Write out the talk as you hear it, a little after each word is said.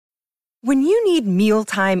When you need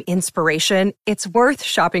mealtime inspiration, it's worth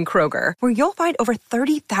shopping Kroger, where you'll find over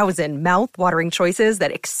 30,000 mouth-watering choices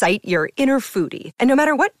that excite your inner foodie. And no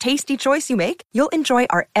matter what tasty choice you make, you'll enjoy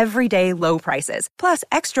our everyday low prices, plus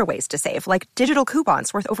extra ways to save, like digital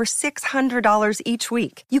coupons worth over $600 each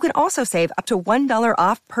week. You can also save up to $1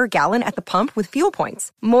 off per gallon at the pump with fuel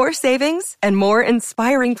points. More savings and more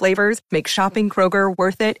inspiring flavors make shopping Kroger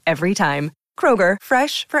worth it every time. Kroger,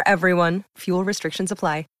 fresh for everyone. Fuel restrictions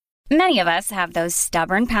apply. Many of us have those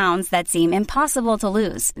stubborn pounds that seem impossible to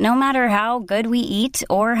lose, no matter how good we eat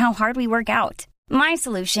or how hard we work out. My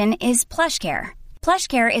solution is PlushCare.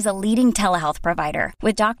 PlushCare is a leading telehealth provider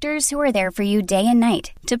with doctors who are there for you day and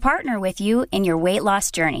night to partner with you in your weight loss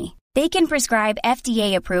journey. They can prescribe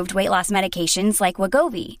FDA-approved weight loss medications like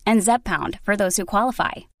Wegovy and Zepbound for those who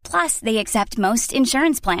qualify. Plus, they accept most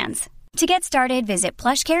insurance plans. To get started, visit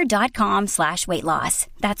plushcare.com/weightloss.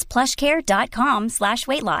 That's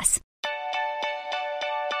plushcare.com/weightloss.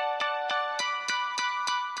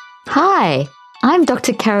 Hi, I'm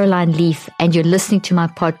Dr. Caroline Leaf, and you're listening to my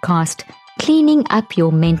podcast, Cleaning Up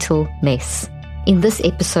Your Mental Mess. In this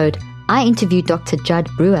episode, I interview Dr. Judd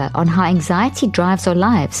Brewer on how anxiety drives our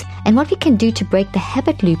lives and what we can do to break the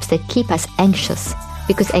habit loops that keep us anxious,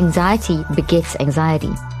 because anxiety begets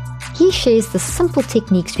anxiety. He shares the simple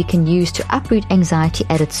techniques we can use to uproot anxiety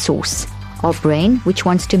at its source. Our brain, which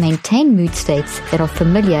wants to maintain mood states that are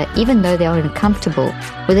familiar even though they are uncomfortable,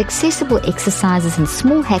 with accessible exercises and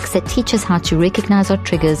small hacks that teach us how to recognize our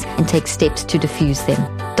triggers and take steps to diffuse them.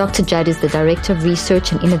 Dr. Judd is the Director of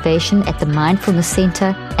Research and Innovation at the Mindfulness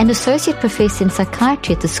Center and Associate Professor in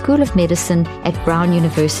Psychiatry at the School of Medicine at Brown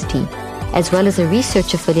University, as well as a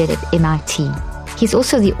research affiliate at MIT. He's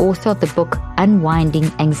also the author of the book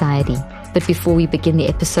Unwinding Anxiety. But before we begin the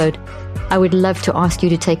episode, I would love to ask you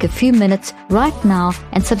to take a few minutes right now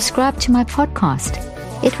and subscribe to my podcast.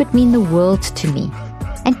 It would mean the world to me.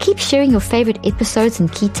 And keep sharing your favorite episodes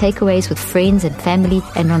and key takeaways with friends and family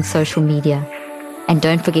and on social media. And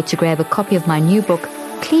don't forget to grab a copy of my new book,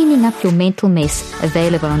 Cleaning Up Your Mental Mess,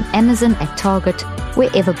 available on Amazon, at Target,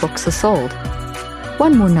 wherever books are sold.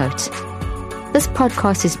 One more note. This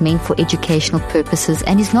podcast is meant for educational purposes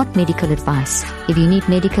and is not medical advice. If you need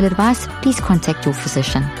medical advice, please contact your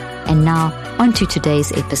physician. And now, on to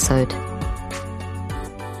today's episode.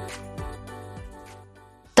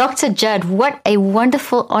 Dr. Judd, what a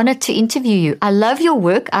wonderful honor to interview you. I love your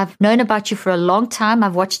work. I've known about you for a long time.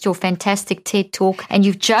 I've watched your fantastic TED Talk, and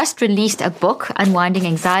you've just released a book, Unwinding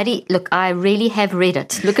Anxiety. Look, I really have read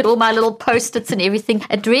it. Look at all my little post-its and everything.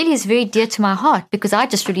 It really is very dear to my heart because I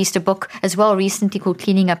just released a book as well recently called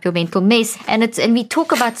Cleaning Up Your Mental Mess. And we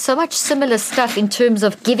talk about so much similar stuff in terms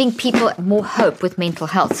of giving people more hope with mental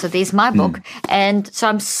health. So there's my book. And so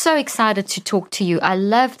I'm so excited to talk to you. I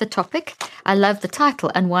love the topic. I love the title,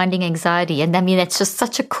 Unwinding Anxiety. And I mean, it's just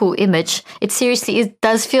such a cool image. It seriously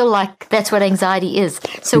does feel like that's what anxiety is.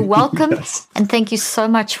 So welcome. Yes. And thank you so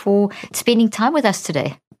much for spending time with us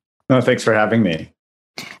today. No, thanks for having me.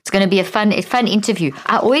 It's going to be a fun interview.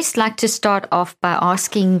 I always like to start off by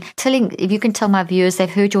telling, if you can tell my viewers, they've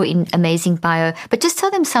heard your amazing bio, but just tell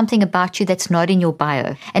them something about you that's not in your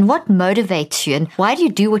bio and what motivates you and why do you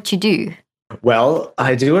do what you do? Well,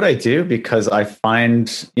 I do what I do because I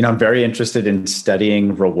find, I'm very interested in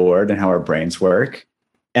studying reward and how our brains work.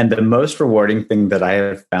 And the most rewarding thing that I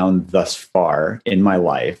have found thus far in my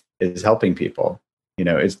life is helping people.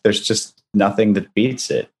 There's just nothing that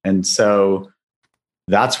beats it. And so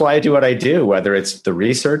that's why I do what I do, whether it's the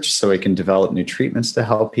research so I can develop new treatments to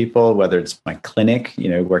help people, whether it's my clinic,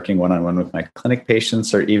 working one-on-one with my clinic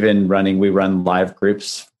patients, or even we run live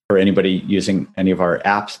groups for anybody using any of our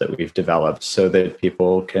apps that we've developed so that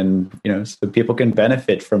people can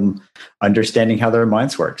benefit from understanding how their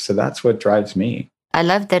minds work. So that's what drives me. I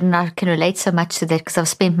love that, and I can relate so much to that because I've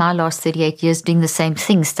spent my last 38 years doing the same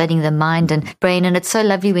thing, studying the mind and brain. And it's so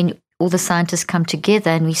lovely when all the scientists come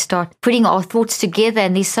together and we start putting our thoughts together,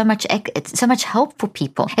 and there's so much help for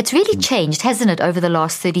people. It's really changed, hasn't it, over the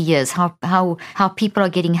last 30 years, how people are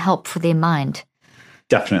getting help for their mind.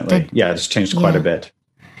 Definitely. It's changed quite a bit.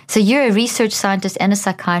 So you're a research scientist and a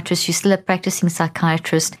psychiatrist. You're still a practicing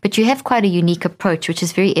psychiatrist, but you have quite a unique approach, which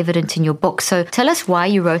is very evident in your book. So tell us why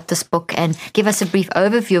you wrote this book and give us a brief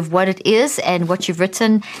overview of what it is and what you've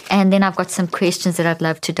written. And then I've got some questions that I'd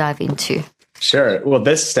love to dive into. Sure. Well,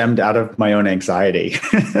 this stemmed out of my own anxiety.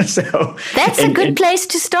 So that's a good place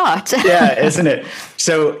to start. Yeah, isn't it?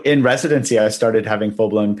 So in residency, I started having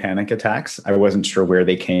full-blown panic attacks. I wasn't sure where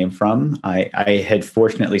they came from. I had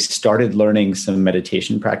fortunately started learning some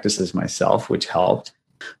meditation practices myself, which helped.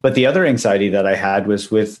 But the other anxiety that I had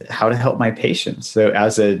was with how to help my patients. So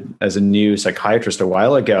as a new psychiatrist a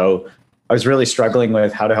while ago, I was really struggling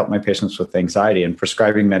with how to help my patients with anxiety, and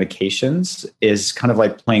prescribing medications is kind of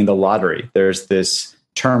like playing the lottery. There's this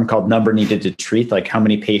term called number needed to treat, like how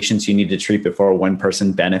many patients you need to treat before one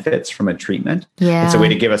person benefits from a treatment. Yeah. It's a way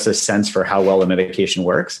to give us a sense for how well a medication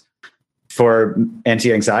works. For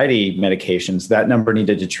anti-anxiety medications, that number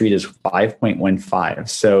needed to treat is 5.15.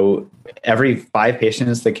 So every 5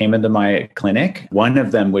 patients that came into my clinic, one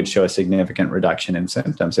of them would show a significant reduction in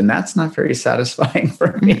symptoms. And that's not very satisfying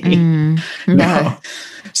for me. No.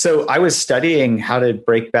 So I was studying how to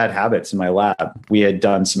break bad habits in my lab. We had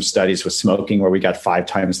done some studies with smoking where we got 5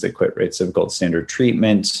 times the quit rates of gold standard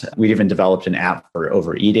treatment. We'd even developed an app for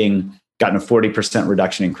overeating, gotten a 40%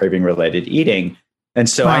 reduction in craving-related eating. And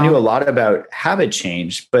so I knew a lot about habit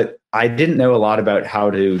change, but I didn't know a lot about how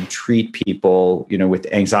to treat people, with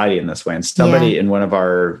anxiety in this way. And somebody in one of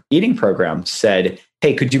our eating programs said,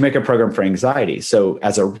 hey, could you make a program for anxiety? So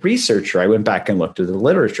as a researcher, I went back and looked at the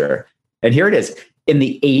literature. And here it is. In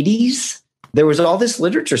the 80s, there was all this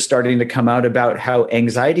literature starting to come out about how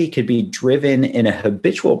anxiety could be driven in a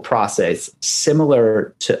habitual process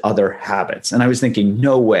similar to other habits. And I was thinking,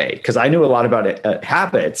 no way, because I knew a lot about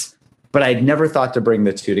habits, but I'd never thought to bring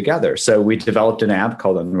the two together. So we developed an app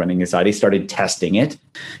called Unwinding Anxiety, started testing it.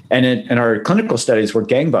 And our clinical studies were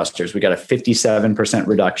gangbusters. We got a 57%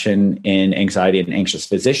 reduction in anxiety in anxious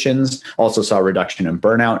physicians, also saw a reduction in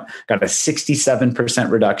burnout, got a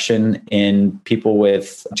 67% reduction in people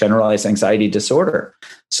with generalized anxiety disorder.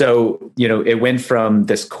 So, it went from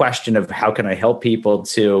this question of how can I help people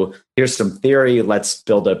to here's some theory, let's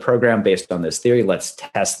build a program based on this theory, let's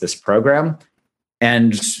test this program.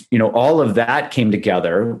 And, all of that came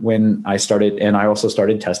together when I started, and I also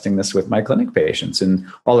started testing this with my clinic patients. And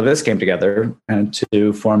all of this came together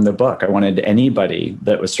to form the book. I wanted anybody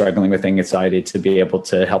that was struggling with anxiety to be able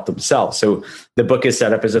to help themselves. So the book is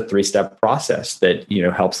set up as a 3-step process that,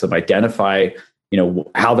 helps them identify,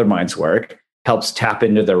 how their minds work, helps tap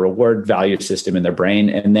into their reward value system in their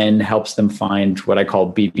brain, and then helps them find what I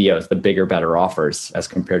call BBOs, the bigger, better offers, as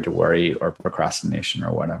compared to worry or procrastination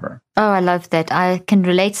or whatever. Oh, I love that. I can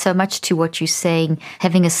relate so much to what you're saying,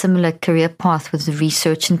 having a similar career path with the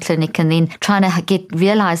research and clinic, and then trying to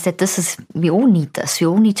realize that we all need this. We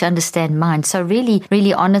all need to understand mind. So really,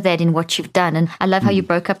 really honor that in what you've done. And I love how you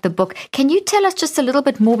broke up the book. Can you tell us just a little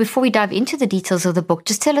bit more before we dive into the details of the book?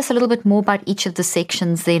 Just tell us a little bit more about each of the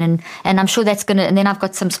sections then. And I'm sure and then I've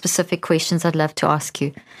got some specific questions I'd love to ask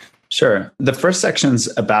you. Sure. The first section's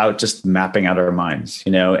about just mapping out our minds,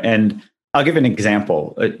 and I'll give an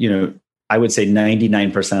example. I would say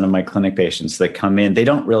 99% of my clinic patients that come in, they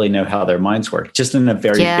don't really know how their minds work, just in a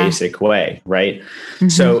very basic way, right? Mm-hmm.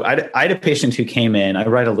 So I had a patient who came in, I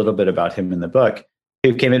write a little bit about him in the book,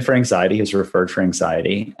 who came in for anxiety, he was referred for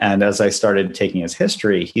anxiety. And as I started taking his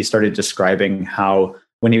history, he started describing how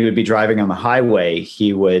when he would be driving on the highway,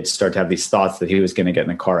 he would start to have these thoughts that he was going to get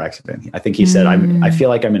in a car accident. I think he said, I feel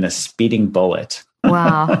like I'm in a speeding bullet.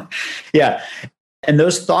 Wow. Yeah. And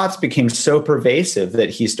those thoughts became so pervasive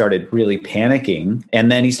that he started really panicking.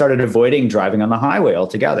 And then he started avoiding driving on the highway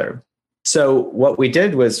altogether. So what we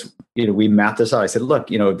did was, we mapped this out. I said, look,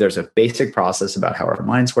 there's a basic process about how our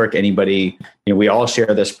minds work. Anybody, we all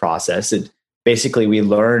share this process. Basically, we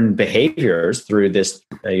learn behaviors through this,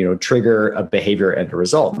 trigger a behavior and a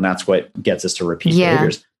result. And that's what gets us to repeat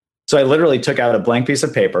behaviors. So I literally took out a blank piece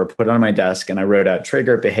of paper, put it on my desk, and I wrote out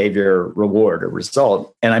trigger, behavior, reward, or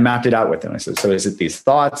result. And I mapped it out with him. I said, so is it these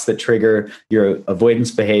thoughts that trigger your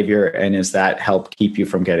avoidance behavior? And does that help keep you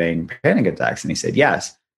from getting panic attacks? And he said,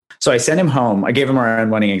 yes. So I sent him home. I gave him our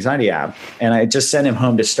Unwinding Anxiety app, and I just sent him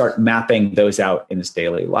home to start mapping those out in his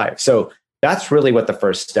daily life. So that's really what the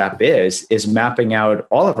first step is mapping out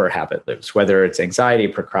all of our habit loops, whether it's anxiety,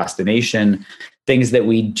 procrastination, things that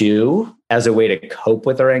we do as a way to cope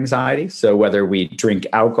with our anxiety. So whether we drink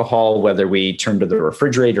alcohol, whether we turn to the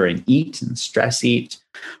refrigerator and eat and stress eat,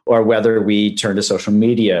 or whether we turn to social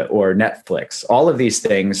media or Netflix, all of these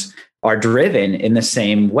things are driven in the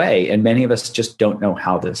same way. And many of us just don't know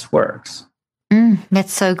how this works.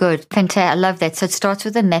 That's so good. Fantastic. I love that. So it starts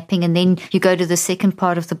with the mapping, and then you go to the second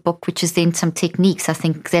part of the book, which is then some techniques. I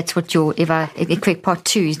think that's what correct, part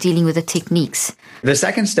 2 is dealing with the techniques. The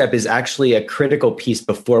second step is actually a critical piece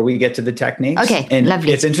before we get to the techniques. Okay, and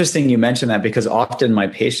lovely. It's interesting you mention that, because often my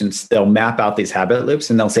patients, they'll map out these habit loops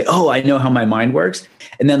and they'll say, oh, I know how my mind works.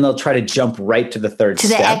 And then they'll try to jump right to the third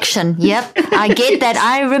step. To the action. Yep. I get that.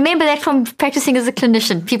 I remember that from practicing as a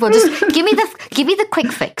clinician. People just give me the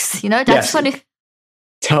quick fix. I just want to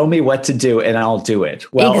tell me what to do and I'll do it.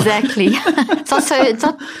 Well, exactly.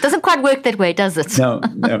 Doesn't quite work that way, does it? No.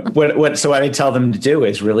 So what I tell them to do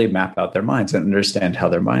is really map out their minds and understand how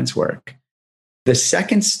their minds work. The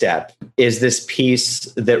second step is this piece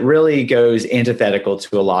that really goes antithetical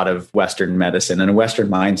to a lot of Western medicine and a Western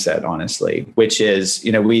mindset, honestly, which is,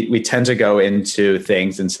 we tend to go into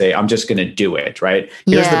things and say, I'm just going to do it, right?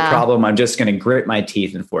 Here's the problem. I'm just going to grit my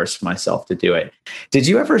teeth and force myself to do it. Did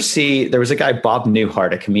you ever see, there was a guy, Bob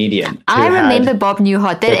Newhart, a comedian. I remember Bob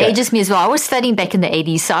Newhart. That ages me as well. I was studying back in the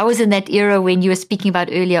 80s. So I was in that era when you were speaking about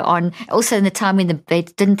earlier on, also in the time when they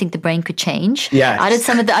didn't think the brain could change. Yeah. I did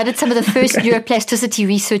some of the first neuroplasticity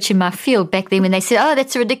research in my field back then when they said, oh,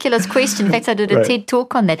 that's a ridiculous question. In fact, I did a TED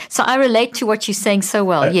talk on that. So I relate to what you're saying so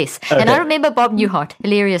well. Yes. Okay. And I remember Bob Newhart,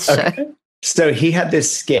 hilarious show. So he had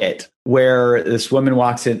this skit where this woman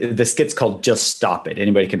walks in. The skit's called Just Stop It.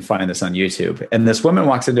 Anybody can find this on YouTube. And this woman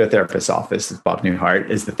walks into a therapist's office. Bob Newhart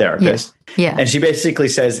is the therapist. Yeah. And she basically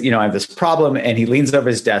says, I have this problem. And he leans over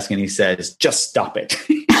his desk and he says, just stop it.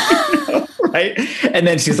 Right? And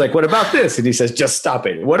then she's like, what about this? And he says, just stop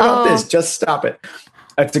it. What about this? Just stop it.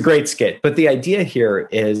 It's a great skit. But the idea here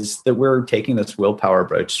is that we're taking this willpower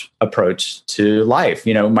approach to life.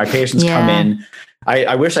 My patients come in.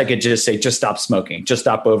 I wish I could just say, just stop smoking, just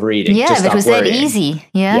stop overeating. Yeah, just if it was worrying. that easy.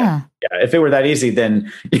 Yeah. If it were that easy,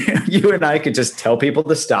 then you and I could just tell people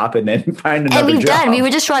to stop and then find another job. And we've done. We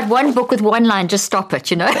would just write one book with one line, just stop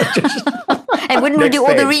it, And wouldn't we do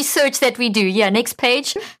all the research that we do? Yeah, next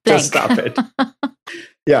page, blank. Just stop it.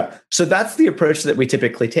 Yeah. So that's the approach that we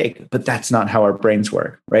typically take, but that's not how our brains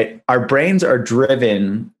work, right? Our brains are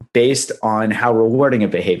driven based on how rewarding a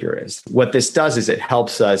behavior is. What this does is it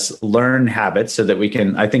helps us learn habits so that we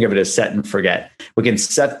can, I think of it as set and forget. We can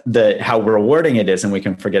set how rewarding it is and we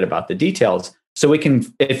can forget about the details. So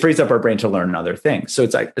it frees up our brain to learn other things. So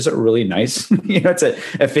it's a really nice, it's an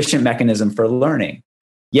efficient mechanism for learning.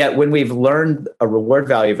 Yet when we've learned a reward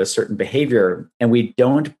value of a certain behavior and we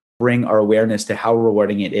don't bring our awareness to how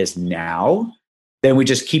rewarding it is now, then we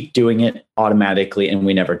just keep doing it automatically and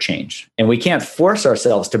we never change. And we can't force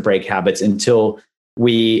ourselves to break habits until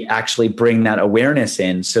we actually bring that awareness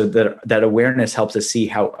in, so that awareness helps us see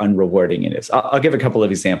how unrewarding it is. I'll give a couple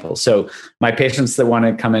of examples. So my patients that want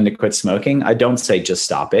to come in to quit smoking, I don't say, just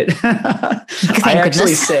stop it. I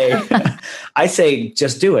actually say,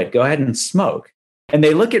 just do it. Go ahead and smoke. And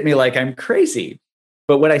they look at me like I'm crazy.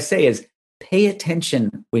 But what I say is, pay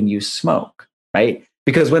attention when you smoke, right?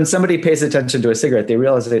 Because when somebody pays attention to a cigarette, they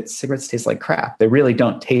realize that cigarettes taste like crap. They really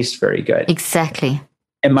don't taste very good. Exactly.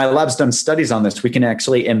 And my lab's done studies on this. We can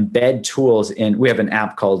actually embed tools we have an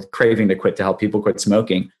app called Craving to Quit to help people quit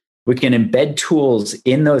smoking. We can embed tools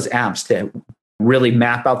in those apps to really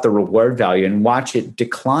map out the reward value and watch it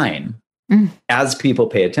decline as people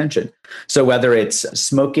pay attention. So whether it's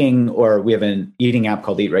smoking or we have an eating app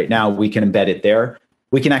called Eat Right Now, we can embed it there.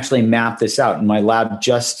 We can actually map this out. And my lab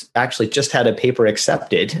just had a paper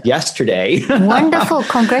accepted yesterday. Wonderful.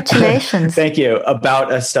 Congratulations. Thank you.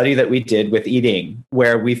 About a study that we did with eating,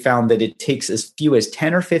 where we found that it takes as few as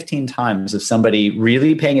 10 or 15 times of somebody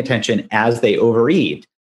really paying attention as they overeat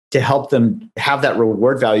to help them have that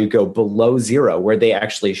reward value go below zero, where they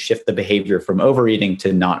actually shift the behavior from overeating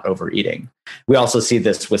to not overeating. We also see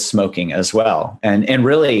this with smoking as well. And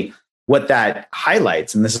really, what that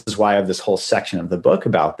highlights, and this is why I have this whole section of the book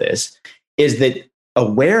about this, is that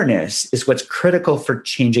awareness is what's critical for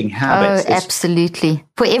changing habits. Oh, absolutely.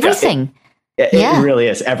 For everything. It really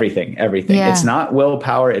is everything. Yeah. It's not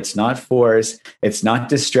willpower. It's not force. It's not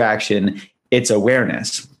distraction. It's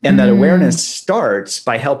awareness. And that awareness starts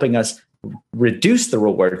by helping us reduce the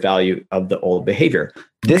reward value of the old behavior.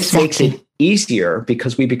 This makes it easier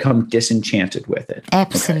because we become disenchanted with it.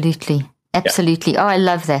 Absolutely. Okay. Absolutely. Yeah. Oh, I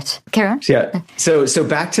love that. Karen? Yeah. So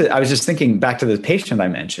I was just thinking back to the patient I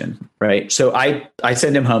mentioned, right? So I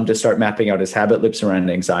send him home to start mapping out his habit loops around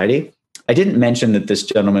anxiety. I didn't mention that this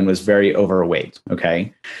gentleman was very overweight.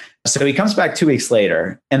 Okay. So he comes back 2 weeks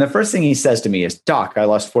later, and the first thing he says to me is, Doc, I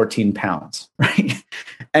lost 14 pounds. Right.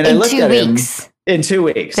 And I looked at him in 2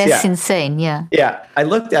 weeks. That's insane. Yeah. Yeah. I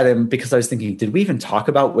looked at him because I was thinking, did we even talk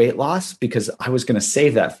about weight loss? Because I was going to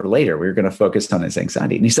save that for later. We were going to focus on his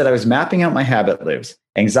anxiety. And he said, I was mapping out my habit loops.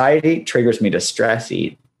 Anxiety triggers me to stress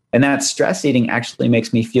eat. And that stress eating actually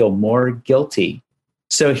makes me feel more guilty.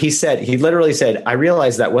 So he literally said, I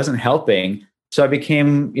realized that wasn't helping. So I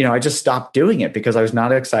became, I just stopped doing it because I was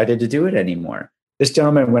not excited to do it anymore. This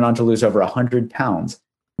gentleman went on to lose over 100 pounds.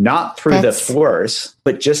 Not through the force,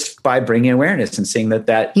 but just by bringing awareness and seeing that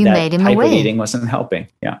type of eating wasn't helping.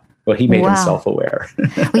 Yeah. Well, he made himself aware.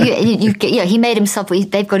 Well, he made himself.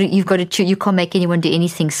 You've got to choose. You can't make anyone do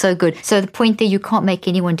anything. So good. So the point there, you can't make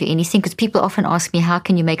anyone do anything, because people often ask me, how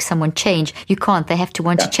can you make someone change? You can't. They have to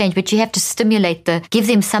want to change, but you have to stimulate give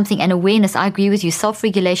them something, and awareness. I agree with you.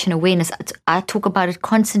 Self-regulation, awareness. I talk about it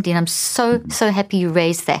constantly, and I'm so happy you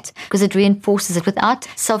raised that, because it reinforces it. Without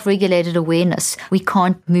self-regulated awareness, we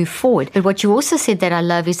can't move forward. But what you also said that I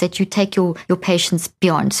love is that you take your patients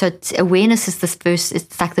beyond. So awareness is this first.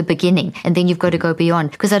 It's like the beginning, and then you've got to go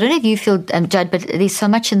beyond. Because I don't know if you feel, Judd, but there's so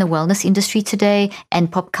much in the wellness industry today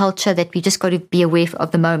and pop culture that we just got to be aware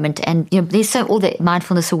of the moment. And there's all the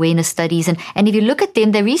mindfulness awareness studies, and if you look at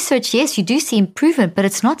them, the research, yes, you do see improvement, but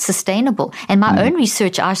it's not sustainable. And my own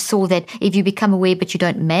research, I saw that if you become aware but you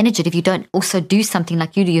don't manage it, if you don't also do something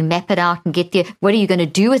like you do, you map it out and get there, what are you going to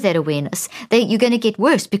do with that awareness? You're going to get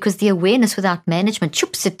worse, because the awareness without management,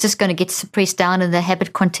 it's just going to get suppressed down, and the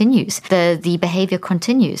habit continues, the behavior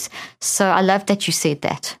continues. So I love that you said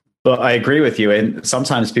that. Well, I agree with you. And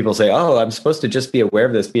sometimes people say, oh, I'm supposed to just be aware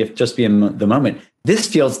of this, just be in the moment. This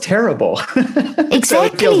feels terrible. Exactly. So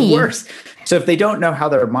it feels worse. So if they don't know how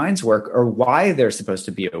their minds work or why they're supposed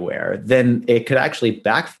to be aware, then it could actually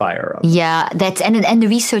backfire on them. Yeah, and the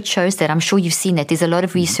research shows that. I'm sure you've seen that. There's a lot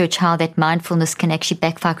of research how that mindfulness can actually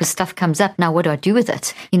backfire, because stuff comes up. Now, what do I do with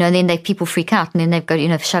it? And then people freak out, and then they've got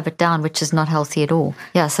to shove it down, which is not healthy at all.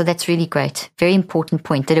 Yeah, so that's really great. Very important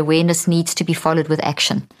point, that awareness needs to be followed with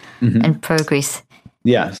action and progress.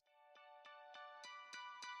 Yes.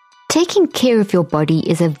 Taking care of your body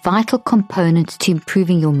is a vital component to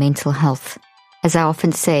improving your mental health. As I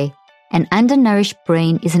often say, an undernourished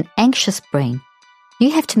brain is an anxious brain.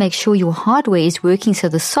 You have to make sure your hardware is working so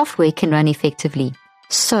the software can run effectively.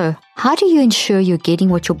 So, how do you ensure you're getting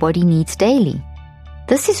what your body needs daily?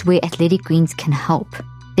 This is where Athletic Greens can help.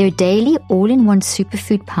 Their daily all-in-one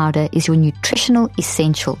superfood powder is your nutritional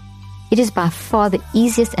essential. It is by far the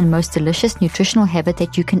easiest and most delicious nutritional habit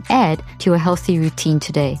that you can add to your healthy routine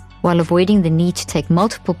today, while avoiding the need to take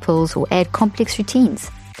multiple pills or add complex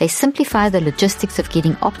routines. They simplify the logistics of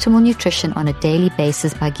getting optimal nutrition on a daily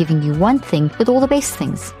basis by giving you one thing with all the best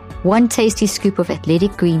things. One tasty scoop of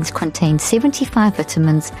Athletic Greens contains 75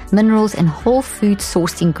 vitamins, minerals, and whole food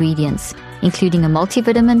sourced ingredients, including a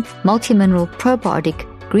multivitamin, multi-mineral, probiotic,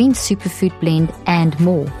 green superfood blend, and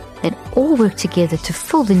more, that all work together to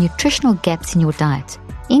fill the nutritional gaps in your diet,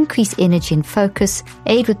 increase energy and focus,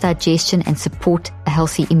 aid with digestion, and support a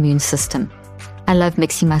healthy immune system. I love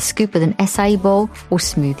mixing my scoop with an acai bowl or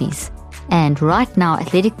smoothies. And right now,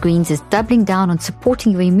 Athletic Greens is doubling down on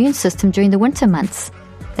supporting your immune system during the winter months.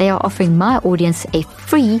 They are offering my audience a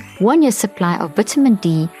free 1-year supply of vitamin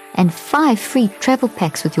D and 5 free travel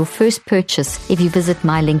packs with your first purchase if you visit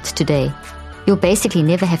my link today. You'll basically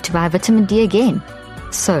never have to buy vitamin D again.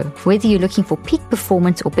 So, whether you're looking for peak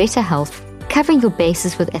performance or better health, covering your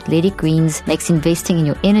bases with Athletic Greens makes investing in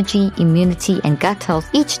your energy, immunity, and gut health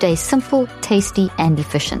each day simple, tasty, and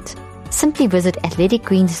efficient. Simply visit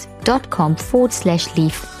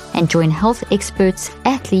athleticgreens.com/leaf and join health experts,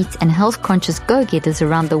 athletes, and health-conscious go-getters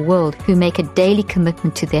around the world who make a daily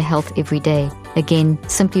commitment to their health every day. Again,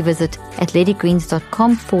 simply visit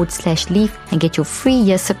athleticgreens.com/leaf and get your free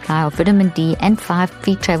year supply of vitamin D and 5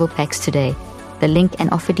 free travel packs today. The link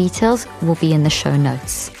and offer details will be in the show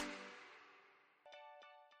notes.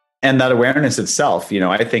 And that awareness itself,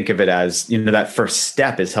 I think of it as, that first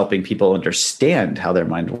step is helping people understand how their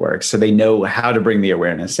mind works, so they know how to bring the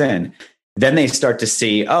awareness in. Then they start to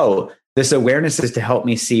see, oh, this awareness is to help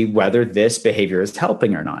me see whether this behavior is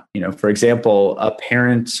helping or not. For example,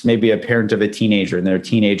 maybe a parent of a teenager, and their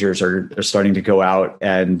teenagers are starting to go out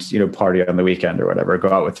and, party on the weekend or whatever, go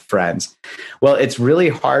out with friends. Well, it's really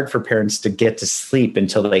hard for parents to get to sleep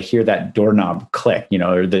until they hear that doorknob click,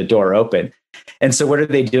 or the door open. And so what are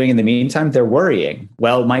they doing in the meantime? They're worrying.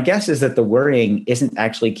 Well, my guess is that the worrying isn't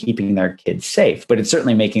actually keeping their kids safe, but it's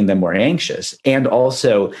certainly making them more anxious and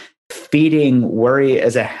also feeding worry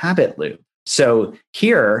as a habit loop. So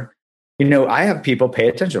here, I have people pay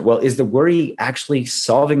attention. Well, is the worry actually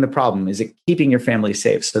solving the problem? Is it keeping your family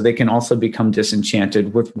safe? So they can also become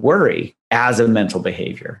disenchanted with worry as a mental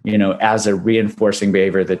behavior, as a reinforcing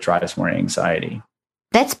behavior that drives more anxiety.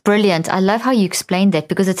 That's brilliant. I love how you explained that,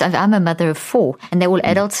 because I'm a mother of 4 and they're all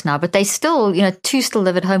adults now, but they still, 2 still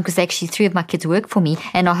live at home, because actually 3 of my kids work for me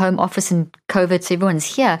and our home office and COVID, so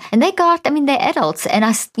everyone's here. And they go out, they're adults, and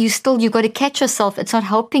you've got to catch yourself. It's not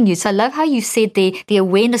helping you. So I love how you said the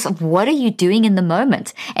awareness of what are you doing in the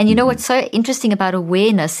moment. And what's so interesting about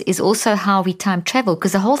awareness is also how we time travel,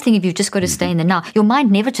 because the whole thing, if you've just got to stay in the now, your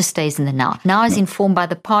mind never just stays in the now. Now is informed by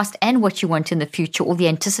the past and what you want in the future, or the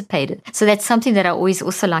anticipated. So that's something that I always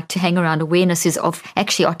always also like to hang around awarenesses of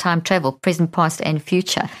actually our time travel, present, past, and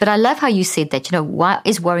future. But I love how you said that, why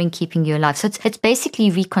is worrying keeping you alive? So it's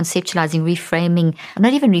basically reconceptualizing, reframing,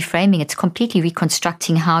 not even reframing, it's completely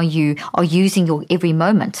reconstructing how you are using your every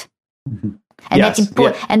moment. Mm-hmm. And that's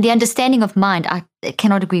important. Yeah. And the understanding of mind, I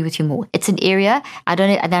cannot agree with you more. It's an area,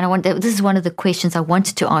 this is one of the questions I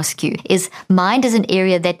wanted to ask you, is mind is an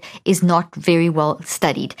area that is not very well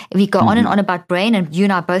studied. We go on and on about brain, and you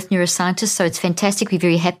and I are both neuroscientists, so it's fantastic. We're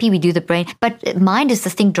very happy we do the brain. But mind is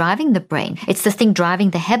the thing driving the brain. It's the thing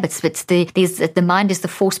driving the habits. It's the mind is the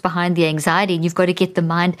force behind the anxiety, and you've got to get the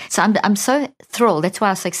mind. So I'm so thrilled. That's why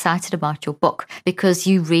I was so excited about your book, because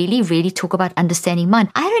you really, really talk about understanding mind.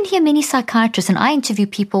 I don't hear many psychiatrists, and I interview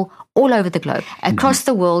people all over the globe, across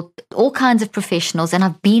the world, all kinds of professionals, and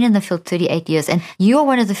I've been in the field 38 years, and you are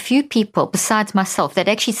one of the few people, besides myself, that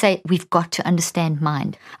actually say, we've got to understand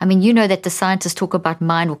mind. I mean, you know that the scientists talk about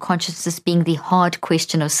mind or consciousness being the hard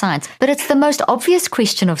question of science, but it's the most obvious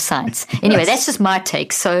question of science. Anyway, that's just my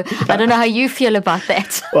take, so I don't know how you feel about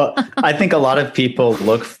that. Well, I think a lot of people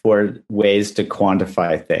look for ways to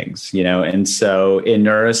quantify things, and so in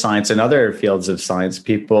neuroscience and other fields of science,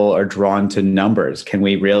 people are drawn to numbers. Can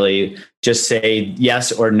we really just say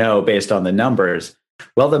yes or no based on the numbers?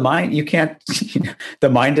 Well, the mind, you can't, the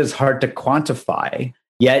mind is hard to quantify,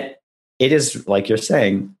 yet it is, like you're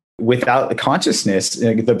saying, without the consciousness,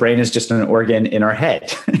 the brain is just an organ in our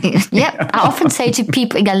head. Yeah. I often say to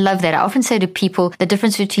people, I love that. I often say to people, the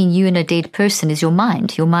difference between you and a dead person is your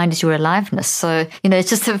mind. Your mind is your aliveness. So, it's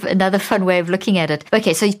just another fun way of looking at it.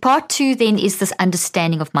 Okay. So part 2 then is this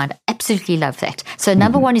understanding of mind. Absolutely love that. So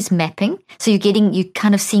number 1 is mapping. So you're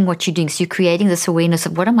kind of seeing what you're doing. So you're creating this awareness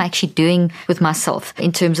of what am I actually doing with myself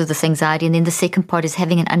in terms of this anxiety. And then the second part is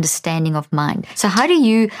having an understanding of mind. So how do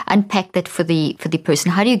you unpack that for the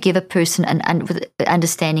person? How do you give a person an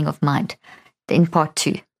understanding of mind in part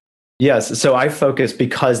 2? Yes. So I focus,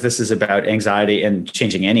 because this is about anxiety and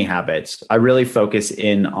changing any habits, I really focus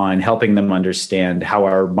in on helping them understand how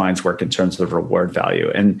our minds work in terms of reward value.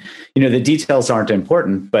 And, the details aren't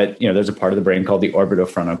important, but, there's a part of the brain called the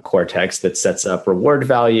orbitofrontal cortex that sets up reward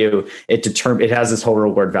value. It has this whole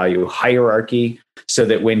reward value hierarchy, so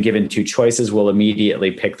that when given 2 choices, we'll immediately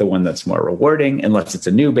pick the one that's more rewarding, unless it's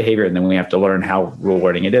a new behavior. And then we have to learn how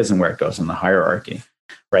rewarding it is and where it goes in the hierarchy.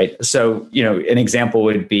 Right. So, an example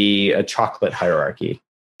would be a chocolate hierarchy.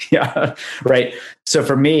 Yeah. Right. So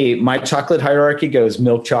for me, my chocolate hierarchy goes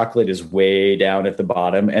milk chocolate is way down at the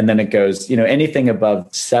bottom. And then it goes, anything above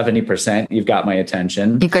 70%, you've got my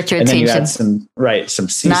attention. You've got your and attention. Then you add some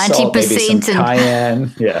sea salt, maybe some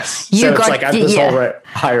cayenne. Yes. So it's like I have this whole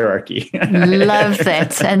hierarchy. Love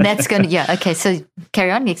that. And that's going to, okay. So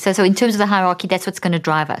carry on. So in terms of the hierarchy, that's what's going to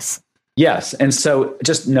drive us. Yes. And so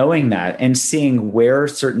just knowing that and seeing where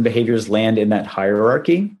certain behaviors land in that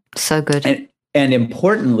hierarchy. So good. And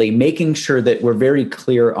importantly, making sure that we're very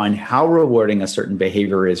clear on how rewarding a certain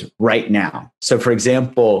behavior is right now. So for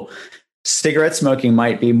example, cigarette smoking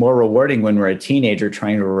might be more rewarding when we're a teenager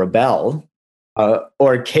trying to rebel,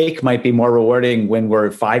 or cake might be more rewarding when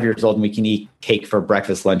we're 5 years old and we can eat cake for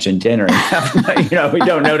breakfast, lunch, and dinner. And we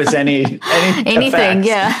don't notice anything. Effects.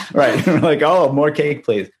 Yeah. Right. We're like, oh, more cake,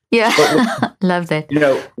 please. Yeah, love that.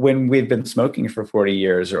 When we've been smoking for 40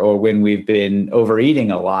 years or when we've been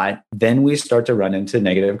overeating a lot, then we start to run into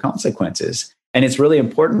negative consequences. And it's really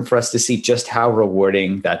important for us to see just how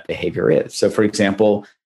rewarding that behavior is. So, for example,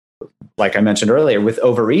 like I mentioned earlier, with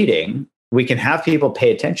overeating, we can have people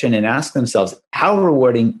pay attention and ask themselves, how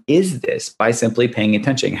rewarding is this by simply paying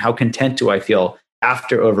attention? How content do I feel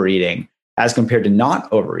after overeating as compared to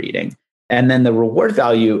not overeating? And then the reward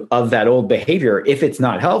value of that old behavior, if it's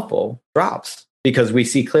not helpful, drops because we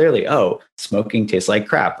see clearly, oh, smoking tastes like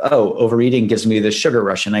crap. Oh, overeating gives me this sugar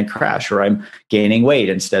rush and I crash, or I'm gaining weight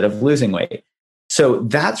instead of losing weight. So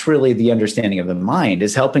that's really the understanding of the mind,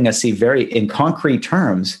 is helping us see in concrete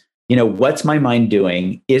terms, what's my mind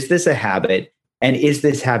doing? Is this a habit? And is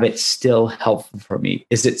this habit still helpful for me?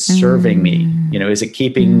 Is it serving me? Is it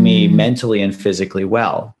keeping me mentally and physically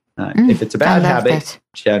well? If it's a bad habit,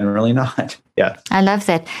 generally not. Yeah. I love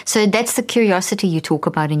that. So that's the curiosity you talk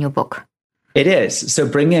about in your book. It is. So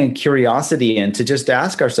bringing curiosity in to just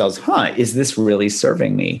ask ourselves, is this really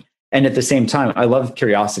serving me? And at the same time, I love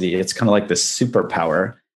curiosity. It's kind of like this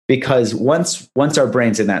superpower, because once our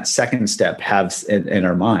brains in that second step in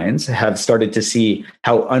our minds have started to see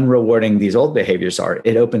how unrewarding these old behaviors are,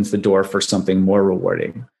 it opens the door for something more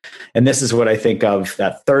rewarding. And this is what I think of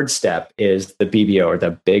that third step is the BBO, or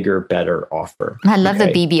the bigger, better offer. I love the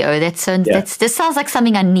BBO. This sounds like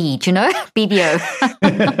something I need, BBO.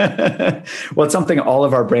 Well, it's something all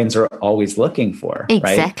of our brains are always looking for.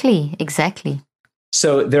 Exactly. Right? Exactly.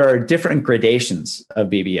 So there are different gradations of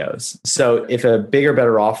BBOs. So if a bigger,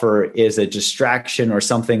 better offer is a distraction or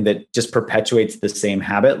something that just perpetuates the same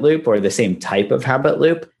habit loop or the same type of habit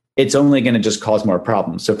loop, it's only going to just cause more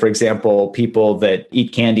problems. So for example, people that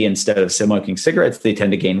eat candy instead of smoking cigarettes, they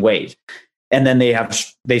tend to gain weight. And then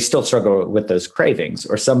they still struggle with those cravings.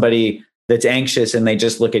 Or somebody that's anxious and they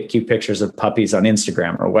just look at cute pictures of puppies on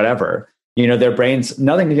Instagram or whatever, their brains,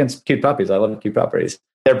 nothing against cute puppies. I love cute puppies.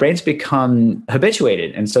 Their brains become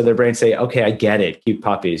habituated. And so their brains say, okay, I get it. Cute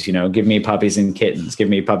puppies, give me puppies and kittens, give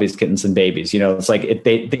me puppies, kittens, and babies. It's like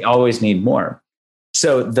they always need more.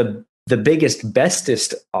 So the biggest,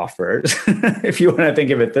 bestest offers, if you want to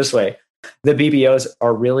think of it this way, the BBOs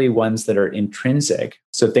are really ones that are intrinsic.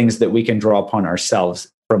 So things that we can draw upon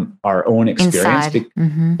ourselves from our own experience.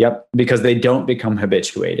 Yep, because they don't become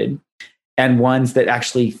habituated. And ones that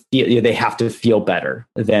actually they have to feel better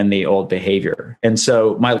than the old behavior. And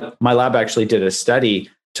so my lab actually did a study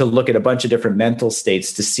to look at a bunch of different mental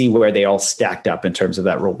states to see where they all stacked up in terms of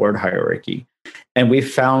that reward hierarchy. And we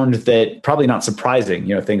found that, probably not surprising,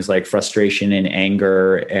 things like frustration and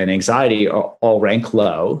anger and anxiety all rank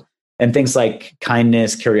low. And things like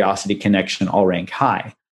kindness, curiosity, connection all rank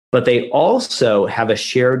high. But they also have a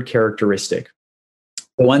shared characteristic.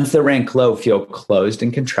 The ones that rank low feel closed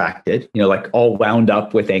and contracted, like all wound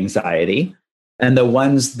up with anxiety. And the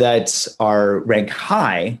ones that are rank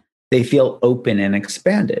high, they feel open and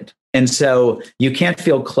expanded. And so you can't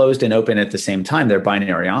feel closed and open at the same time. They're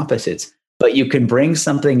binary opposites. But you can bring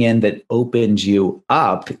something in that opens you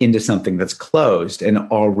up into something that's closed. And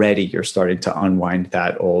already you're starting to unwind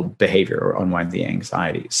that old behavior or unwind the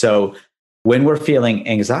anxiety. So when we're feeling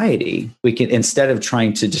anxiety, we can, instead of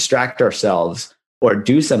trying to distract ourselves or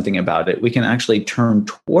do something about it, we can actually turn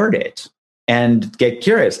toward it and get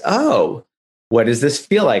curious. Oh, what does this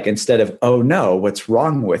feel like? Instead of, oh no, what's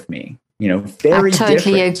wrong with me? Very I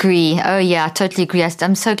totally different. agree. Oh yeah, I totally agree.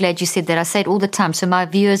 I'm so glad you said that. I say it all the time. So my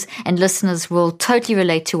viewers and listeners will totally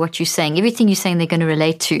relate to what you're saying. Everything you're saying, they're going to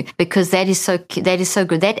relate to, because that is so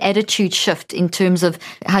good. That attitude shift in terms of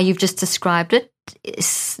how you've just described it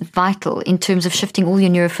is vital in terms of shifting all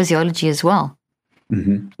your neurophysiology as well.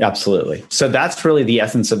 Mm-hmm. Absolutely. So that's really the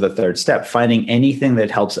essence of the third step, finding anything that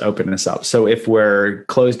helps open us up. So if we're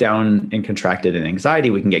closed down and contracted in anxiety,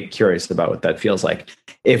 we can get curious about what that feels like.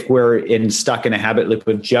 If we're stuck in a habit loop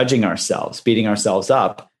of judging ourselves, beating ourselves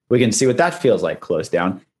up, we can see what that feels like closed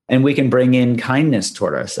down. And we can bring in kindness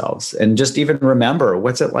toward ourselves and just even remember,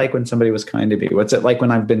 what's it like when somebody was kind to me? What's it like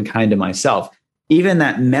when I've been kind to myself? Even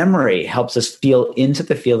that memory helps us feel into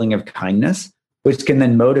the feeling of kindness, which can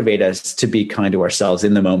then motivate us to be kind to ourselves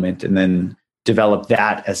in the moment and then develop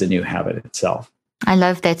that as a new habit itself. I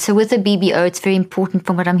love that. So with the BBO, it's very important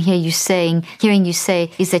from what I'm hearing you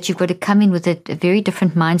say, is that you've got to come in with a very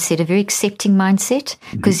different mindset, a very accepting mindset,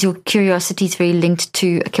 because your curiosity is very linked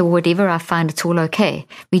to, okay, well, whatever I find, it's all okay.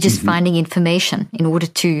 We're just finding information in order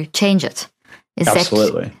to change it.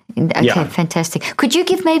 Absolutely. Okay, yeah. Fantastic. Could you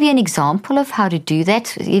give maybe an example of how to do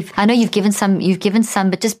that? I know you've given some,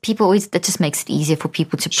 but just people always, that just makes it easier for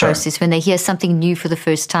people to process when they hear something new for the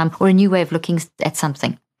first time or a new way of looking at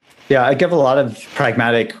something. Yeah, I give a lot of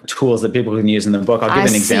pragmatic tools that people can use in the book. I'll give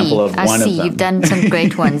an example of one of them. You've done some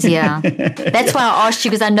great ones, yeah. That's why I asked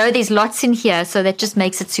you, because I know there's lots in here, so that just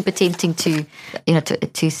makes it super tempting to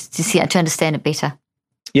see, to understand it better.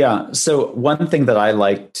 Yeah. So one thing that I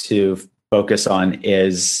like to focus on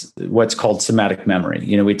is what's called somatic memory.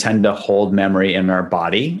 We tend to hold memory in our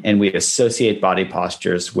body and we associate body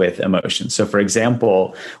postures with emotions. So for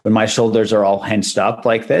example, when my shoulders are all hunched up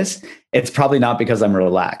like this, it's probably not because I'm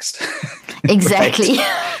relaxed. Exactly.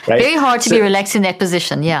 Right? Very hard to be relaxed in that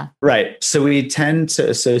position. Yeah. Right. So we tend to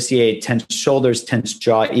associate tense shoulders, tense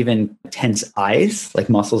jaw, even tense eyes, like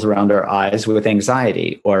muscles around our eyes, with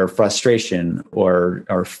anxiety or frustration or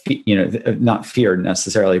not fear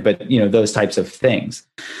necessarily, but those types of things.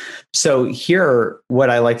 So here, what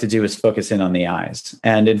I like to do is focus in on the eyes.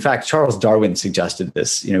 And in fact, Charles Darwin suggested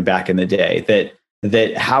this, back in the day,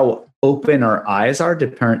 that how open our eyes are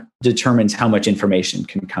determines how much information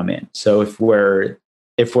can come in. So if we're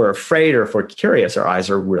afraid or if we're curious, our eyes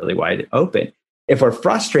are really wide open. If we're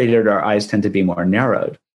frustrated, our eyes tend to be more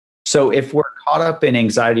narrowed. So if we're caught up in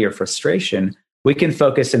anxiety or frustration, we can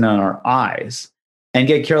focus in on our eyes and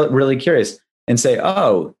get really curious and say,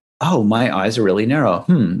 oh, my eyes are really narrow.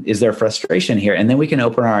 Is there frustration here? And then we can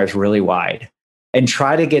open our eyes really wide and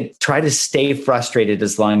try to stay frustrated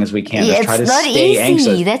as long as we can. Yeah, try to it's not stay easy.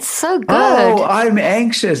 anxious. That's so good. Oh, I'm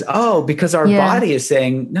anxious. Oh, because our body is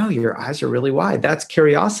saying, no, your eyes are really wide. That's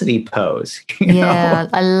curiosity pose. Yeah,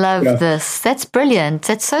 I love this. That's brilliant.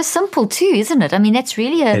 That's so simple too, isn't it? I mean, that's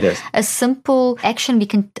really a simple action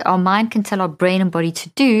our mind can tell our brain and body to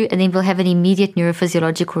do, and then we'll have an immediate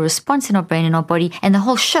neurophysiological response in our brain and our body. And the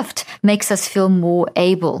whole shift makes us feel more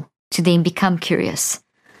able to then become curious.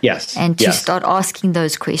 Yes. And to start asking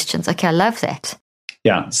those questions. Okay, I love that.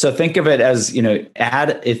 Yeah. So think of it as,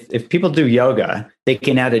 if people do yoga, they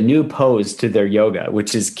can add a new pose to their yoga,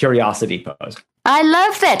 which is curiosity pose. I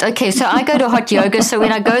love that. Okay, so I go to hot yoga. So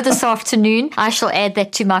when I go this afternoon, I shall add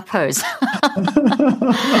that to my pose.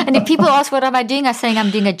 And if people ask, what am I doing? I'm saying I'm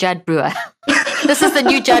doing a Judd Brewer. This is the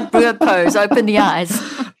new Judd Brewer pose. Open the eyes.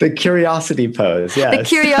 The curiosity pose, yes. The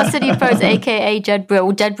curiosity pose, a.k.a. Judd Brewer,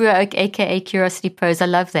 or Judd Brewer, a.k.a. curiosity pose. I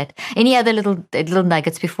love that. Any other little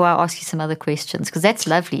nuggets before I ask you some other questions? Because that's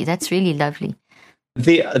lovely. That's really lovely.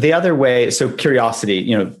 The other way, so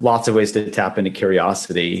curiosity, lots of ways to tap into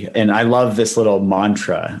curiosity. And I love this little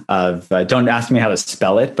mantra of, don't ask me how to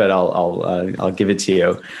spell it, but I'll give it to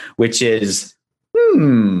you, which is,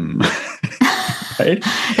 Right?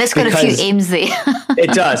 That's got a few M's there.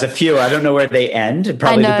 It does, a few. I don't know where they end. It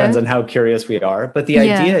probably depends on how curious we are. But the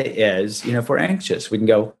idea is, if we're anxious, we can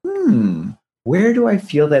go, where do I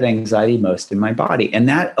feel that anxiety most in my body? And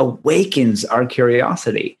that awakens our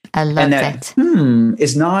curiosity. I love that.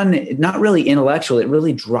 Is not really intellectual. It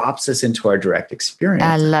really drops us into our direct experience.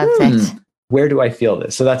 I love that. Where do I feel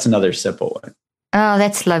this? So that's another simple one. Oh,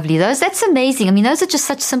 that's lovely. That's amazing. I mean, those are just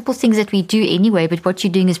such simple things that we do anyway, but what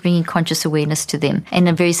you're doing is bringing conscious awareness to them in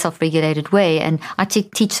a very self-regulated way. And I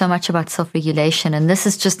teach so much about self-regulation, and this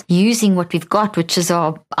is just using what we've got, which is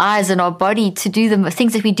our eyes and our body, to do the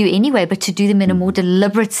things that we do anyway, but to do them in a more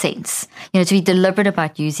deliberate sense, to be deliberate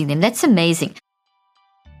about using them. That's amazing.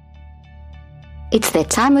 It's that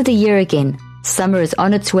time of the year again. Summer is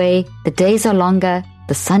on its way, the days are longer,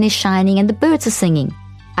 the sun is shining, and the birds are singing.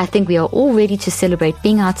 I think we are all ready to celebrate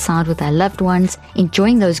being outside with our loved ones,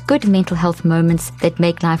 enjoying those good mental health moments that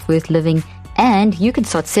make life worth living. And you can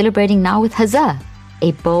start celebrating now with Huzzah,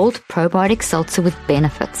 a bold probiotic seltzer with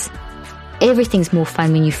benefits. Everything's more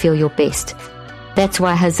fun when you feel your best. That's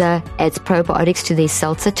why Huzzah adds probiotics to their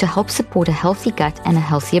seltzer to help support a healthy gut and a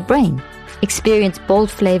healthier brain. Experience bold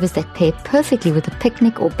flavors that pair perfectly with a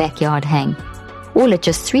picnic or backyard hang. All at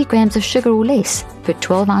just 3 grams of sugar or less per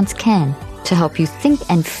 12-ounce can, to help you think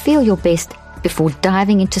and feel your best before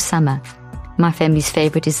diving into summer. My family's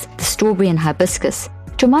favorite is the strawberry and hibiscus.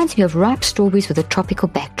 It reminds me of ripe strawberries with a tropical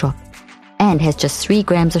backdrop, and has just 3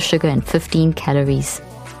 grams of sugar and 15 calories.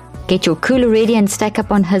 Get your cooler ready and stack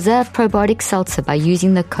up on Huzzah Probiotic Seltzer by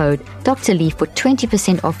using the code Dr. Leaf for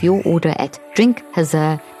 20% off your order at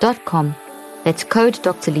drinkhuzzah.com. That's code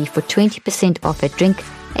Dr. Leaf for 20% off at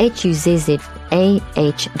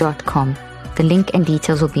drinkhuzzah.com. The link and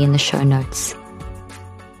details will be in the show notes.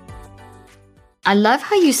 I love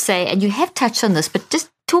how you say, and you have touched on this, but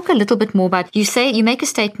just talk a little bit more about, you make a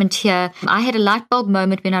statement here. I had a light bulb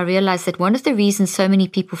moment when I realized that one of the reasons so many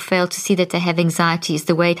people fail to see that they have anxiety is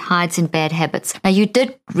the way it hides in bad habits. Now, you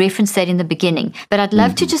did reference that in the beginning, but I'd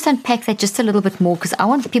love to just unpack that just a little bit more, because I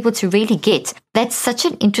want people to really get that's such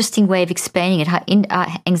an interesting way of explaining it, how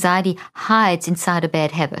anxiety hides inside a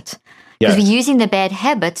bad habit. Because we're using the bad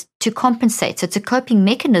habit to compensate. So it's a coping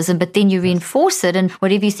mechanism, but then you reinforce it, and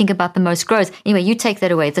whatever you think about the most grows. Anyway, you take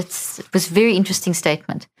that away. That was a very interesting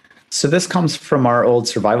statement. So this comes from our old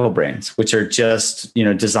survival brains, which are just,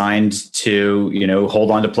 designed to,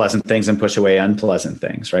 hold on to pleasant things and push away unpleasant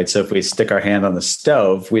things, right? So if we stick our hand on the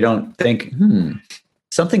stove, we don't think,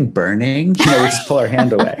 something burning? We just pull our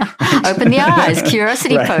hand away. Right? Open the eyes,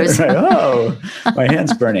 curiosity pose. Right. Oh, my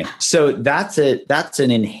hand's burning. So that's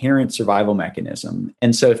an inherent survival mechanism.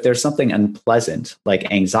 And so if there's something unpleasant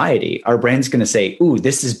like anxiety, our brain's going to say, ooh,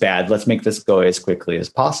 this is bad. Let's make this go as quickly as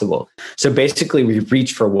possible. So basically we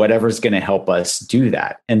reach for whatever's going to help us do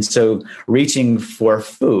that. And so reaching for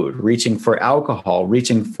food, reaching for alcohol,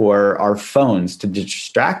 reaching for our phones to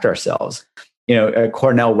distract ourselves.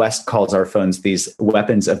 Cornel West calls our phones these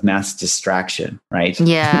weapons of mass distraction, right?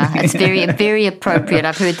 Yeah, it's very, very appropriate.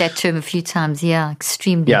 I've heard that term a few times. Yeah,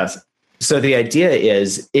 extremely. Yes. So the idea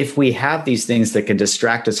is, if we have these things that can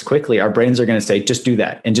distract us quickly, our brains are going to say, just do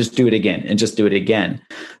that and just do it again and just do it again.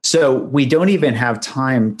 So we don't even have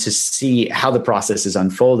time to see how the process is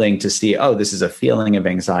unfolding, to see, oh, this is a feeling of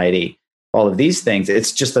anxiety, all of these things.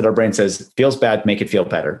 It's just that our brain says, feels bad, make it feel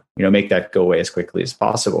better, make that go away as quickly as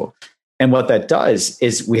possible. And what that does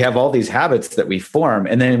is we have all these habits that we form,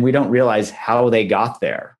 and then we don't realize how they got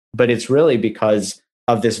there. but it's really because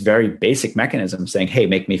of this very basic mechanism saying, hey,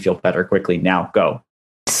 make me feel better quickly. Now go.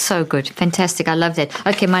 So good. Fantastic. I love that.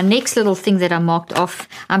 Okay, my next little thing that I marked off,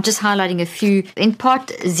 I'm just highlighting a few. In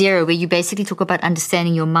part 0, where you basically talk about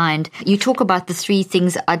understanding your mind, you talk about the 3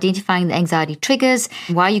 things: identifying the anxiety triggers,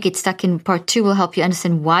 why you get stuck. In part 2 will help you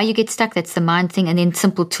understand why you get stuck. That's the mind thing. And then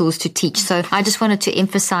simple tools to teach. So I just wanted to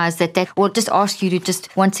emphasize that, or just ask you to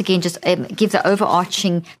just once again, just give the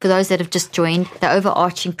overarching, for those that have just joined, the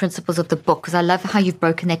overarching principles of the book, because I love how you've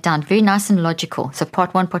broken that down. Very nice and logical. So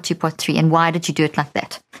part 1, part 2, part 3. And why did you do it like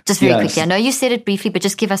that? Just very quickly. I know you said it briefly, but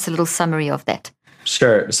just give us a little summary of that.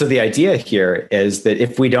 Sure. So the idea here is that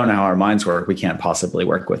if we don't know how our minds work, we can't possibly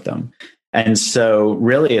work with them. And so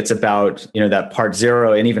really it's about, that part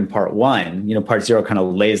 0 and even part 1, part 0 kind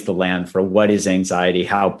of lays the land for what is anxiety,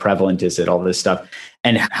 how prevalent is it, all this stuff,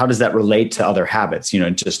 and how does that relate to other habits,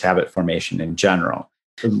 just habit formation in general.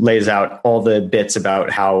 It lays out all the bits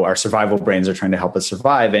about how our survival brains are trying to help us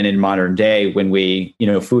survive. And in modern day, when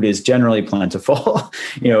food is generally plentiful,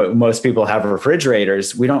 most people have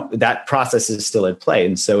refrigerators. That process is still at play.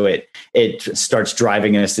 And so it starts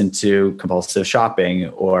driving us into compulsive shopping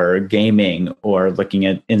or gaming or looking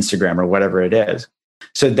at Instagram or whatever it is.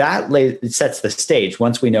 So that sets the stage.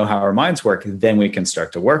 Once we know how our minds work, then we can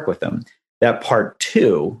start to work with them. That part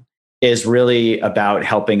 2 is really about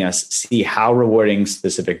helping us see how rewarding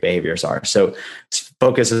specific behaviors are. So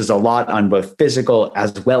focuses a lot on both physical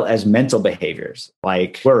as well as mental behaviors,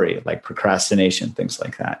 like worry, like procrastination, things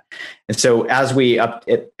like that. And so as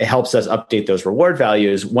it helps us update those reward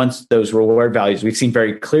values. Once those reward values, we've seen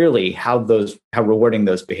very clearly how rewarding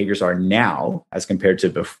those behaviors are now as compared to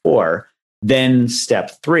before. Then step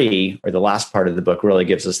 3, or the last part of the book, really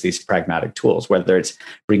gives us these pragmatic tools, whether it's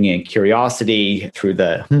bringing in curiosity through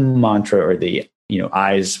the mantra or the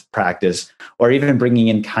eyes practice, or even bringing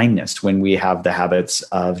in kindness when we have the habits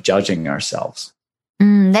of judging ourselves.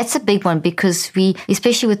 That's a big one, because we,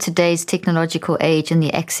 especially with today's technological age and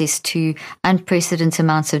the access to unprecedented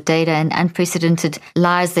amounts of data and unprecedented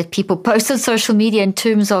lies that people post on social media in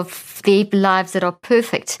terms of their lives that are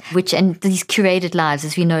perfect, and these curated lives,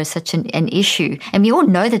 as we know, is such an issue. And we all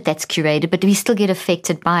know that that's curated, but we still get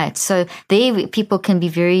affected by it. So there, people can be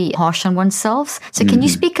very harsh on oneself. So can you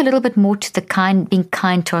speak a little bit more to being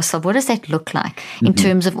kind to ourselves? What does that look like in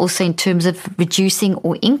terms of reducing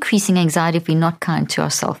or increasing anxiety if we're not kind to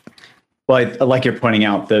ourselves? Well, like you're pointing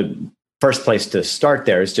out, the first place to start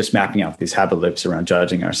there is just mapping out these habit loops around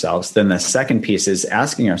judging ourselves. Then the second piece is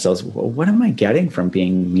asking ourselves, well, what am I getting from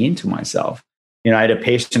being mean to myself? I had a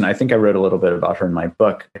patient, I think I wrote a little bit about her in my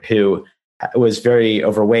book, who was very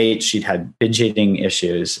overweight. She'd had binge eating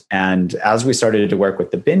issues. And as we started to work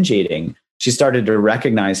with the binge eating, she started to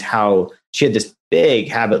recognize how she had this big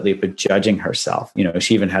habit loop of judging herself.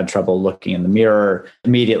 She even had trouble looking in the mirror,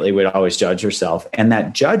 immediately would always judge herself. And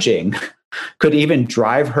that judging could even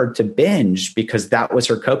drive her to binge, because that was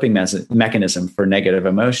her coping mechanism for negative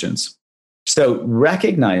emotions. So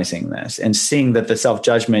recognizing this and seeing that the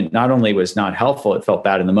self-judgment not only was not helpful, it felt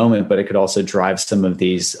bad in the moment, but it could also drive some of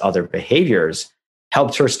these other behaviors,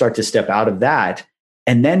 helped her start to step out of that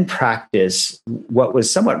and then practice what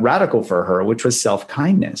was somewhat radical for her, which was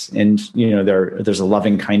self-kindness. And, there's a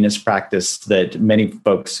loving kindness practice that many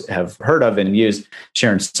folks have heard of and used.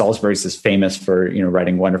 Sharon Salzberg is famous for,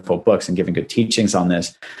 writing wonderful books and giving good teachings on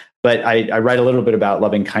this. But I write a little bit about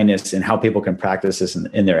loving kindness and how people can practice this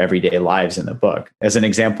in their everyday lives in the book. As an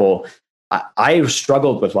example, I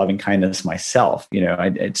struggled with loving kindness myself.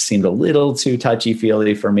 It seemed a little too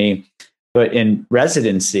touchy-feely for me. But in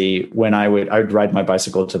residency, when I would ride my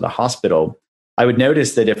bicycle to the hospital, I would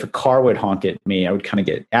notice that if a car would honk at me, I would kind of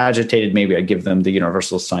get agitated. Maybe I'd give them the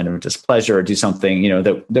universal sign of displeasure or do something,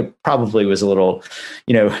 that probably was a little,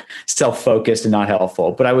 self-focused and not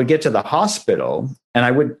helpful. But I would get to the hospital and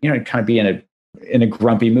I would, kind of be in a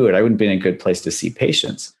grumpy mood. I wouldn't be in a good place to see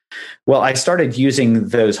patients. Well, I started using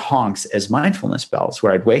those honks as mindfulness bells,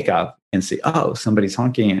 where I'd wake up and see, oh, somebody's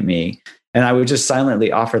honking at me. And I would just silently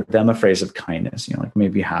offer them a phrase of kindness, like, may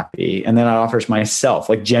be happy. And then I offers myself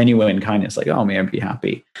like genuine kindness, like, oh, may I be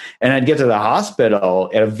happy. And I'd get to the hospital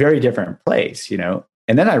at a very different place, And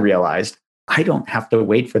then I realized I don't have to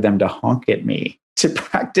wait for them to honk at me to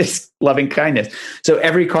practice loving kindness. So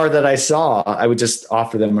every car that I saw, I would just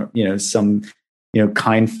offer them, some,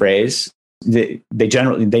 kind phrase. they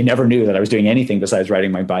never knew that I was doing anything besides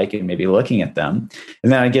riding my bike and maybe looking at them.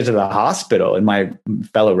 And then I get to the hospital and my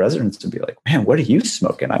fellow residents would be like, man, what are you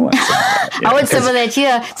smoking? I want some of that. I want some of that,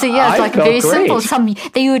 yeah. So yeah, it's like very great.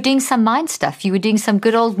 simple. You were doing some mind stuff. You were doing some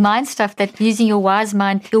good old mind stuff that using your wise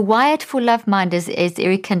mind, your wired for love mind, as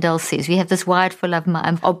Eric Kandel says, we have this wired for love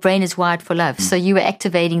mind. Our brain is wired for love. So you were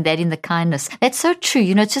activating that in the kindness. That's so true.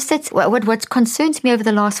 It's just that's what concerns me over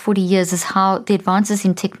the last 40 years is how the advances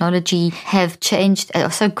in technology have changed,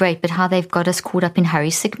 are so great, but how they've got us caught up in hurry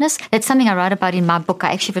sickness. That's something I write about in my book.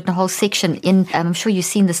 I actually written a whole section in, I'm sure you've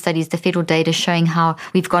seen the studies, the federal data showing how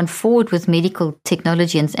we've gone forward with medical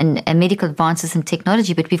technology and medical advances in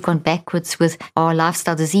technology, but we've gone backwards with our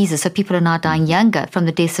lifestyle diseases. So people are now dying younger from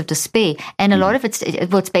the deaths of despair. And a lot of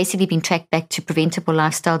it's basically been tracked back to preventable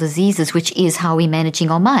lifestyle diseases, which is how we're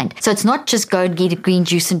managing our mind. So it's not just go and get a green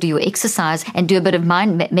juice and do your exercise and do a bit of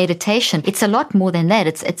mind meditation. It's a lot more than that.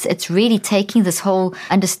 It's really taking this whole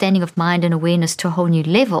understanding of mind and awareness to a whole new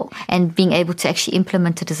level and being able to actually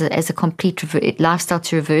implement it as a complete lifestyle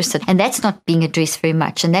to reverse it. And that's not being addressed very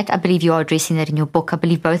much. And that, I believe you are addressing that in your book. I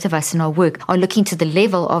believe both of us in our work are looking to the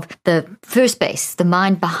level of the first base, the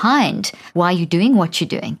mind behind why you're doing what you're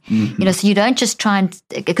doing. Mm-hmm. So you don't just try and,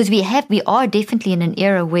 because we are definitely in an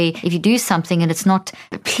era where if you do something and it's not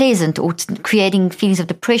pleasant or it's creating feelings of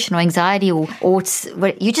depression or anxiety or it's,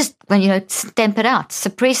 you just, stamp it out,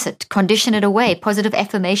 suppress it, condition it away, positive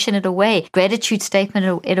affirmation it away, gratitude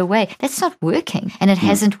statement it away. That's not working, and it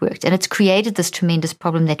hasn't worked, and it's created this tremendous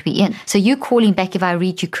problem that we're in. So you calling back, if I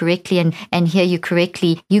read you correctly and hear you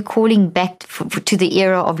correctly, you calling back to the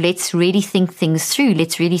era of let's really think things through,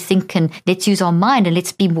 let's really think and let's use our mind and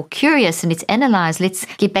let's be more curious and let's analyze, let's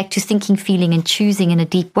get back to thinking, feeling and choosing in a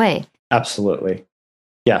deep way. Absolutely.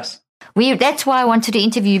 Yes. That's why I wanted to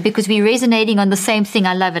interview you, because we're resonating on the same thing.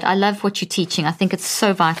 I love it. I love what you're teaching. I think it's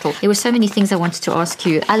so vital. There were so many things I wanted to ask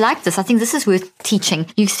you. I like this. I think this is worth teaching.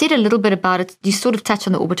 You said a little bit about it. You sort of touched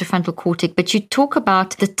on the orbitofrontal cortex, but you talk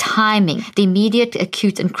about the timing, the immediate,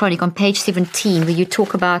 acute, and chronic on page 17, where you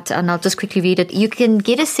talk about, and I'll just quickly read it, you can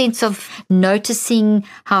get a sense of noticing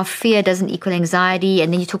how fear doesn't equal anxiety,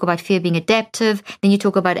 and then you talk about fear being adaptive, then you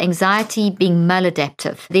talk about anxiety being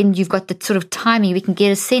maladaptive. Then you've got the sort of timing. We can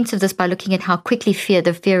get a sense of this by looking at how quickly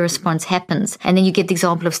the fear response happens. And then you give the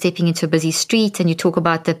example of stepping into a busy street, and you talk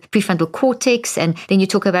about the prefrontal cortex, and then you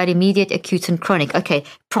talk about immediate, acute, and chronic. Okay,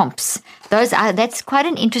 prompts. That's quite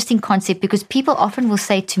an interesting concept, because people often will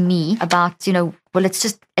say to me about, well,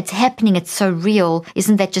 it's happening, it's so real,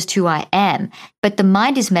 isn't that just who I am? But the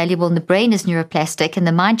mind is malleable and the brain is neuroplastic, and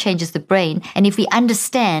the mind changes the brain. And if we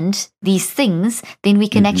understand these things, then we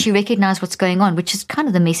can actually recognize what's going on, which is kind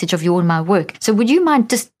of the message of your and my work. So would you mind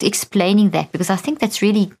just explaining that? Because I think that's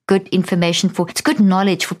really good information it's good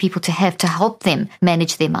knowledge for people to have to help them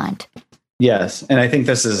manage their mind. Yes. And I think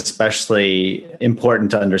this is especially important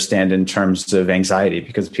to understand in terms of anxiety,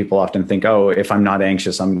 because people often think, oh, if I'm not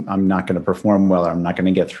anxious, I'm not going to perform well, or I'm not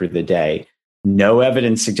going to get through the day. No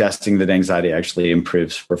evidence suggesting that anxiety actually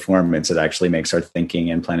improves performance. It actually makes our thinking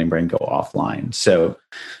and planning brain go offline. So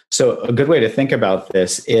a good way to think about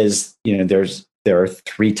this is, there are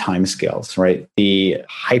 3 time scales, right? The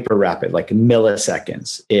hyper rapid, like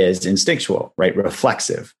milliseconds, is instinctual, right?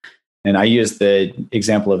 Reflexive. And I use the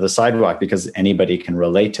example of the sidewalk because anybody can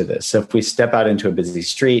relate to this. So if we step out into a busy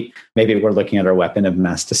street, maybe we're looking at our weapon of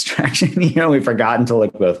mass distraction, we've forgotten to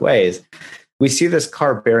look both ways. We see this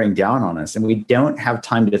car bearing down on us and we don't have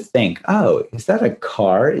time to think, oh, is that a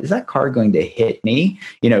car? Is that car going to hit me?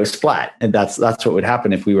 Splat. And that's what would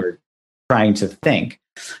happen if we were trying to think.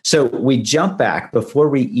 So we jump back before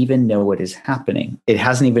we even know what is happening. It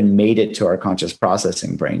hasn't even made it to our conscious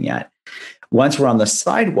processing brain yet. Once we're on the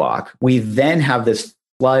sidewalk, we then have this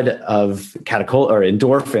flood of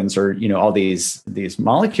endorphins, or all these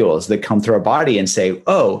molecules that come through our body and say,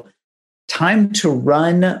 oh, time to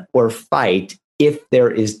run or fight if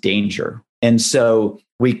there is danger. And so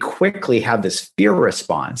we quickly have this fear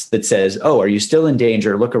response that says, oh, are you still in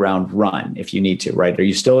danger? Look around, run if you need to, right? Are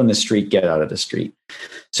you still in the street? Get out of the street.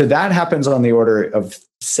 So that happens on the order of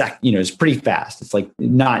it's pretty fast. It's like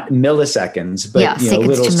not milliseconds, but a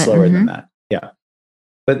little slower than that. Yeah.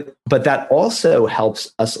 But that also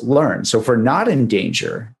helps us learn. So if we're not in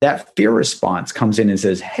danger, that fear response comes in and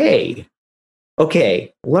says, hey,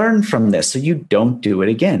 okay, learn from this so you don't do it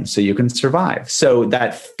again, so you can survive. So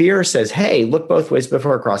that fear says, hey, look both ways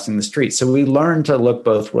before crossing the street. So we learn to look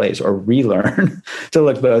both ways, or relearn to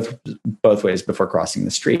look both ways before crossing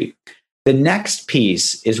the street. The next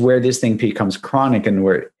piece is where this thing becomes chronic and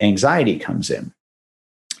where anxiety comes in.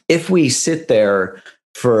 If we sit there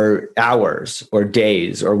for hours or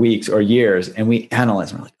days or weeks or years, and we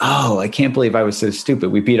analyze and we're like, oh, I can't believe I was so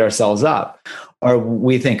stupid. We beat ourselves up. Or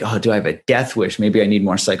we think, oh, do I have a death wish? Maybe I need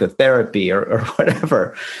more psychotherapy or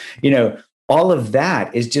whatever. All of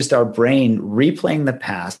that is just our brain replaying the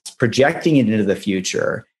past, projecting it into the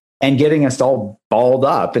future, and getting us all balled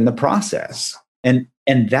up in the process. And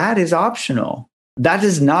that is optional. That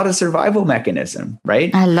is not a survival mechanism,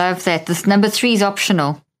 right? I love that. This number 3 is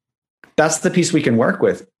optional. That's the piece we can work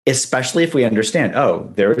with, especially if we understand,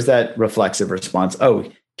 oh, there is that reflexive response.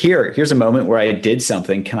 Oh, here's a moment where I did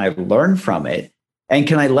something. Can I learn from it? And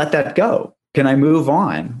can I let that go? Can I move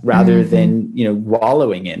on rather than,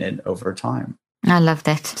 wallowing in it over time? I love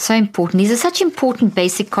that. So important. These are such important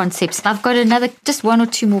basic concepts. I've got just 1 or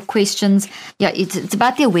 2 more questions. Yeah, it's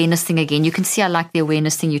about the awareness thing again. You can see I like the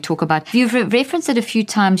awareness thing you talk about. You've referenced it a few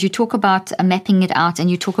times. You talk about mapping it out, and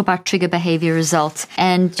you talk about trigger behavior results.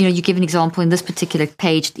 And, you give an example in this particular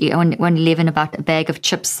page, 111, about a bag of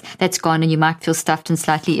chips that's gone and you might feel stuffed and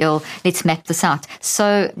slightly ill. Let's map this out.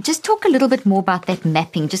 So just talk a little bit more about that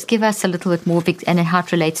mapping. Just give us a little bit more and how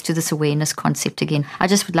it relates to this awareness concept again. I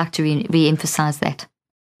just would like to re-emphasize that.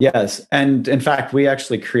 Yes. And in fact, we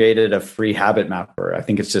actually created a free habit mapper. I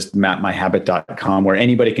think it's just mapmyhabit.com, where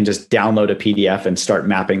anybody can just download a PDF and start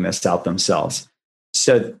mapping this out themselves.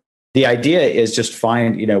 So the idea is just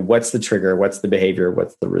find, what's the trigger, what's the behavior,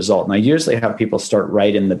 what's the result. And I usually have people start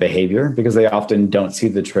right in the behavior because they often don't see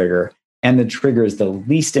the trigger. And the trigger is the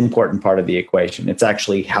least important part of the equation. It's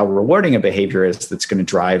actually how rewarding a behavior is that's going to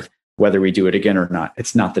drive whether we do it again or not.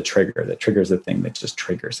 It's not the trigger. The trigger is the thing that just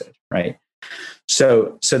triggers it, right?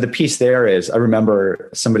 So the piece there is, I remember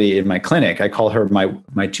somebody in my clinic, I call her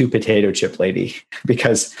my 2 potato chip lady,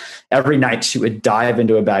 because every night she would dive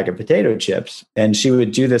into a bag of potato chips, and she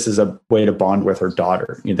would do this as a way to bond with her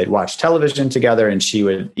daughter. They'd watch television together and she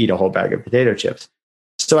would eat a whole bag of potato chips.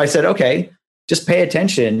 So I said, okay, just pay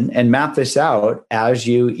attention and map this out as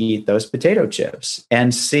you eat those potato chips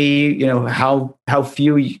and see, how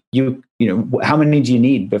few how many do you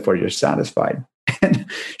need before you're satisfied? And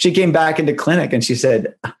she came back into clinic and she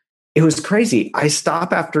said, it was crazy. I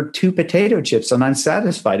stop after 2 potato chips and I'm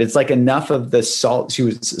satisfied. It's like enough of the salt. She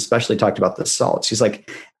was especially talked about the salt. She's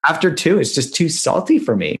like, after 2, it's just too salty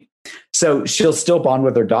for me. So she'll still bond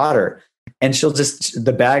with her daughter, and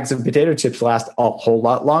the bags of potato chips last a whole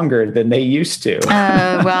lot longer than they used to.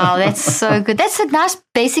 Oh, wow. That's so good. That's a nice,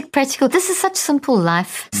 basic, practical. This is such simple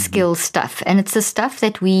life skill stuff. And it's the stuff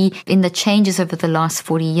that we, in the changes over the last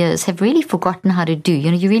 40 years, have really forgotten how to do.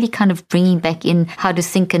 You're really kind of bringing back in how to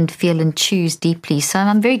think and feel and choose deeply. So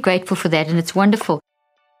I'm very grateful for that. And it's wonderful.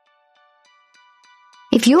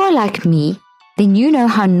 If you are like me, then you know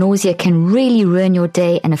how nausea can really ruin your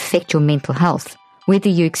day and affect your mental health. Whether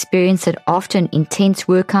you experience it after an intense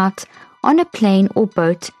workout, on a plane or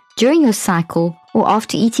boat, during your cycle, or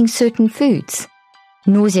after eating certain foods.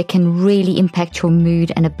 Nausea can really impact your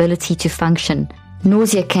mood and ability to function.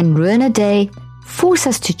 Nausea can ruin a day, force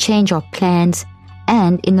us to change our plans,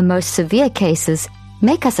 and, in the most severe cases,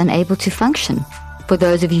 make us unable to function. For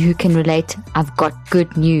those of you who can relate, I've got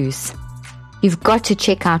good news. You've got to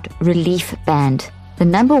check out Relief Band, the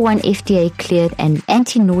 #1 FDA-cleared and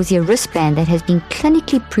anti-nausea wristband that has been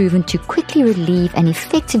clinically proven to quickly relieve and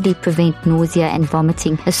effectively prevent nausea and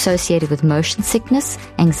vomiting associated with motion sickness,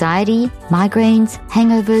 anxiety, migraines,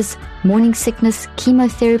 hangovers, morning sickness,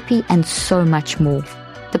 chemotherapy, and so much more.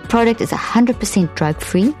 The product is 100%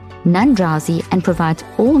 drug-free, non-drowsy, and provides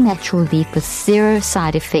all-natural relief with 0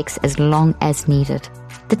 side effects as long as needed.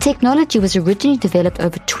 The technology was originally developed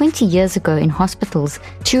over 20 years ago in hospitals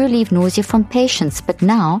to relieve nausea from patients, but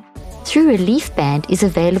now, through Relief Band, is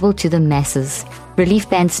available to the masses. Relief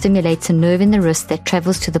Band stimulates a nerve in the wrist that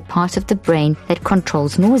travels to the part of the brain that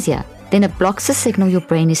controls nausea. Then it blocks the signal your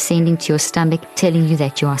brain is sending to your stomach, telling you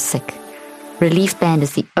that you are sick. Relief Band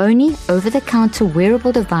is the only over-the-counter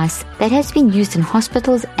wearable device that has been used in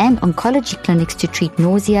hospitals and oncology clinics to treat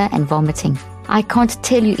nausea and vomiting. I can't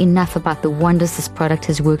tell you enough about the wonders this product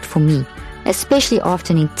has worked for me, especially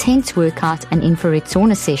after an intense workout and infrared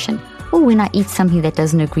sauna session, or when I eat something that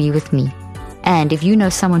doesn't agree with me. And if you know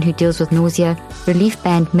someone who deals with nausea, Relief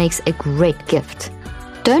Band makes a great gift.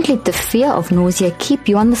 Don't let the fear of nausea keep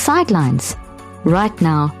you on the sidelines. Right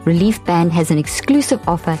now, Relief Band has an exclusive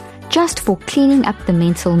offer just for Cleaning Up the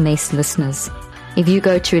Mental Mess listeners. If you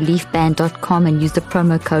go to reliefband.com and use the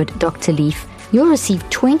promo code Dr. Leaf, you'll receive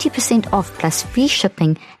 20% off plus free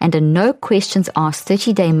shipping and a no questions asked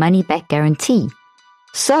 30-day money-back guarantee.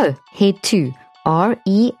 So head to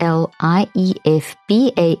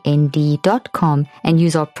reliefband.com and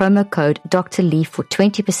use our promo code Dr. Leaf for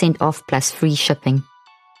 20% off plus free shipping.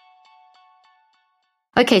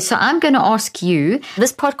 Okay, so I'm going to ask you,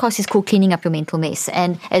 this podcast is called Cleaning Up Your Mental Mess,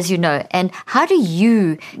 and as you know, and how do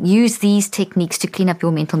you use these techniques to clean up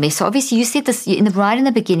your mental mess? So obviously you said this right in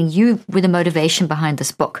the beginning, you were the motivation behind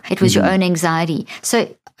this book. It was your own anxiety.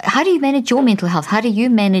 So how do you manage your mental health? How do you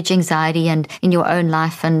manage anxiety and in your own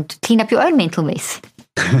life and clean up your own mental mess?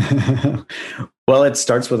 Well, it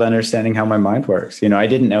starts with understanding how my mind works. I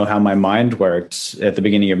didn't know how my mind worked at the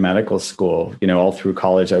beginning of medical school. All through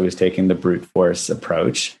college, I was taking the brute force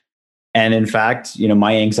approach. And in fact,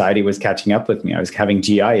 my anxiety was catching up with me. I was having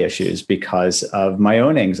GI issues because of my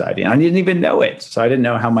own anxiety. And I didn't even know it. So I didn't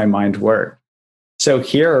know how my mind worked. So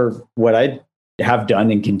here, what I have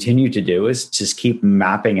done and continue to do is just keep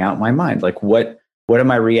mapping out my mind. Like, what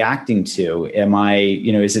am I reacting to?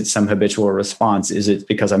 Is it some habitual response? Is it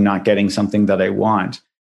because I'm not getting something that I want?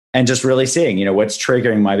 And just really seeing, what's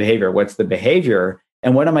triggering my behavior? What's the behavior?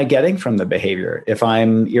 And what am I getting from the behavior? If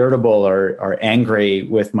I'm irritable or angry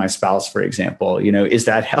with my spouse, for example, is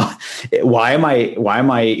that why am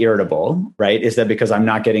I irritable? Right? Is that because I'm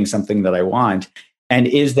not getting something that I want? And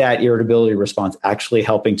is that irritability response actually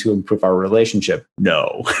helping to improve our relationship?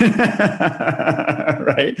 No.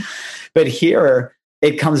 Right? But here,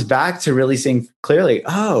 it comes back to really seeing clearly,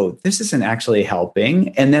 oh, this isn't actually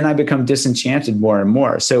helping. And then I become disenchanted more and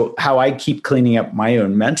more. So how I keep cleaning up my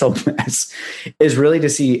own mental mess is really to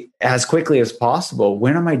see as quickly as possible,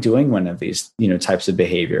 when am I doing one of these, types of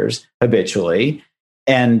behaviors habitually?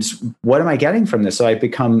 And what am I getting from this? So I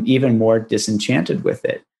become even more disenchanted with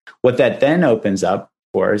it. What that then opens up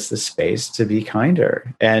for is the space to be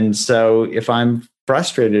kinder. And so if I'm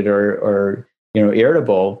frustrated or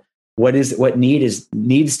irritable, what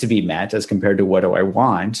needs to be met as compared to what do I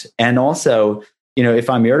want? And also, if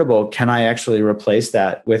I'm irritable, can I actually replace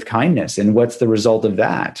that with kindness? And what's the result of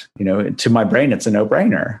that? To my brain, it's a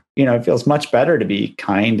no-brainer. It feels much better to be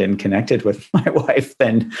kind and connected with my wife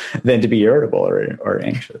than to be irritable or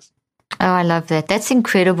anxious. Oh, I love that. That's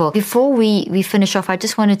incredible. Before we finish off, I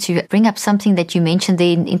just wanted to bring up something that you mentioned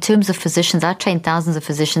there in terms of physicians. I train thousands of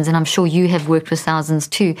physicians, and I'm sure you have worked with thousands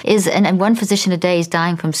too. And one physician a day is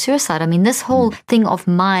dying from suicide. I mean, this whole thing of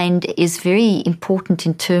mind is very important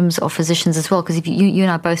in terms of physicians as well, because if you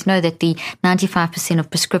and I both know that the 95% of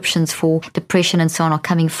prescriptions for depression and so on are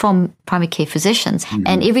coming from primary care physicians. Mm-hmm.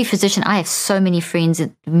 And every physician, I have so many friends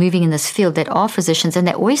moving in this field that are physicians, and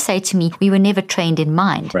they always say to me, we were never trained in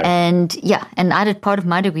mind. Right. And I did part of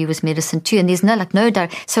my degree was medicine too, and there's no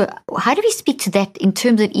doubt. So how do we speak to that in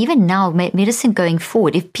terms of even now medicine going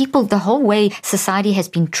forward? If people, the whole way society has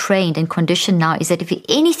been trained and conditioned now is that if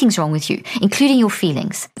anything's wrong with you, including your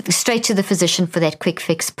feelings, straight to the physician for that quick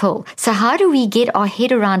fix pill. So how do we get our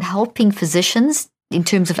head around helping physicians in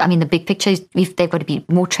terms of, the big picture, they've got to be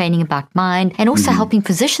more training about mind and also helping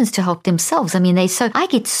physicians to help themselves. I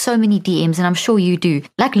get so many DMs, and I'm sure you do,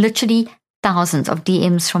 like literally thousands of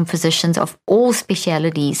DMs from physicians of all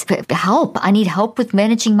specialities. Help. I need help with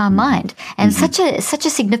managing my mind. And such a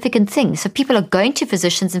significant thing. So people are going to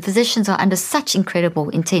physicians, and physicians are under such incredible,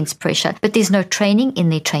 intense pressure, but there's no training in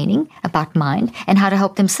their training about mind and how to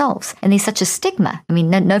help themselves. And there's such a stigma.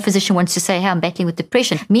 No physician wants to say, hey, I'm battling with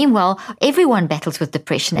depression. Meanwhile, everyone battles with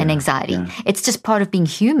depression and anxiety. Yeah. It's just part of being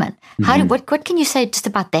human. What can you say just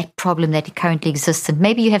about that problem that currently exists? And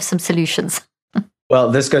maybe you have some solutions. Well,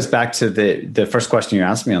 this goes back to the first question you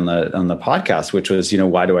asked me on the podcast, which was,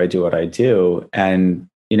 why do I do what I do? And,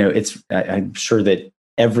 I'm sure that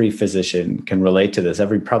every physician can relate to this.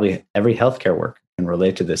 Probably every healthcare worker can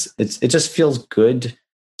relate to this. It just feels good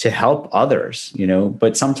to help others,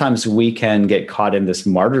 but sometimes we can get caught in this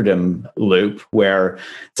martyrdom loop where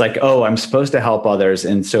it's like, oh, I'm supposed to help others.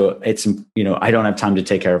 And so it's, I don't have time to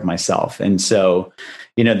take care of myself. And so,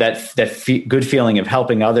 that good feeling of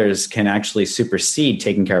helping others can actually supersede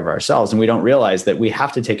taking care of ourselves. And we don't realize that we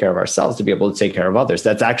have to take care of ourselves to be able to take care of others.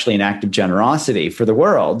 That's actually an act of generosity for the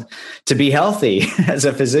world to be healthy as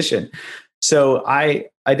a physician. So I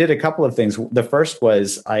did a couple of things. The first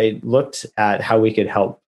was I looked at how we could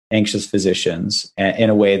help anxious physicians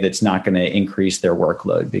in a way that's not going to increase their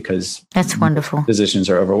workload, because that's wonderful. Physicians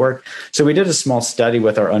are overworked. So we did a small study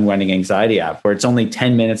with our Unwinding Anxiety app where it's only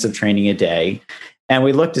 10 minutes of training a day. And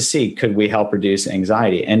we looked to see, could we help reduce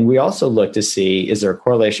anxiety? And we also looked to see, is there a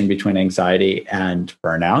correlation between anxiety and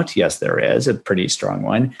burnout? Yes, there is, a pretty strong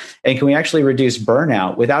one. And can we actually reduce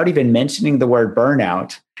burnout without even mentioning the word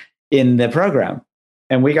burnout in the program?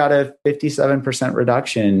 And we got a 57%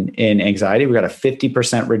 reduction in anxiety. We got a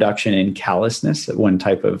 50% reduction in callousness, one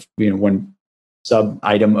type of, one sub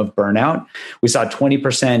item of burnout. We saw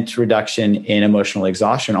 20% reduction in emotional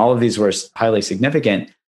exhaustion. All of these were highly significant.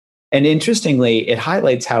 And interestingly, it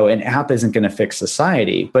highlights how an app isn't going to fix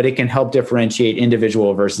society, but it can help differentiate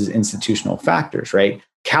individual versus institutional factors, right?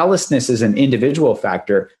 Callousness is an individual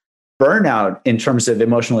factor. Burnout in terms of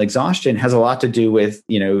emotional exhaustion has a lot to do with,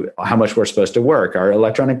 how much we're supposed to work, our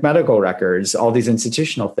electronic medical records, all these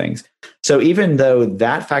institutional things. So even though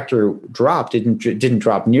that factor didn't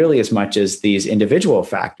drop nearly as much as these individual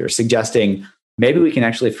factors, suggesting maybe we can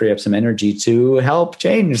actually free up some energy to help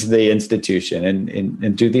change the institution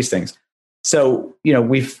and do these things. So,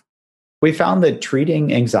 we found that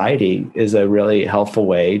treating anxiety is a really helpful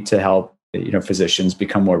way to help, physicians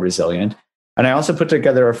become more resilient. And I also put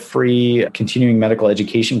together a free continuing medical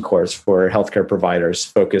education course for healthcare providers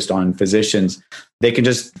focused on physicians. They can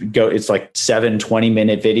just go, it's like 7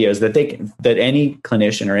 20-minute videos that any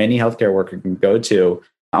clinician or any healthcare worker can go to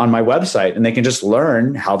on my website, and they can just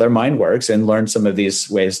learn how their mind works and learn some of these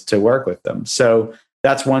ways to work with them. So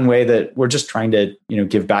that's one way that we're just trying to,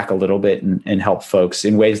 give back a little bit and help folks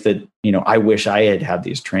in ways that, I wish I had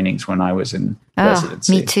these trainings when I was in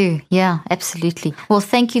residency. Me too. Yeah, absolutely. Well,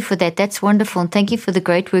 thank you for that. That's wonderful. And thank you for the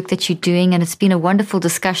great work that you're doing. And it's been a wonderful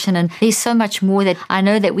discussion. And there's so much more that I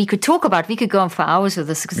know that we could talk about. We could go on for hours with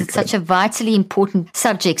this because it's such a vitally important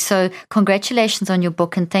subject. So congratulations on your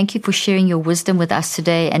book. And thank you for sharing your wisdom with us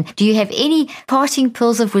today. And do you have any parting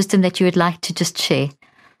pearls of wisdom that you would like to just share?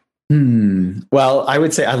 Well, I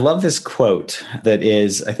would say I love this quote that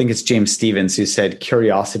is, I think it's James Stevens who said,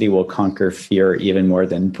 "Curiosity will conquer fear even more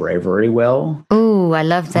than bravery will." Oh, I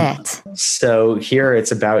love that. So here it's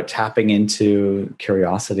about tapping into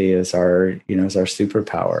curiosity as our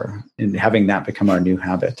superpower and having that become our new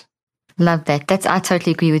habit. Love that. I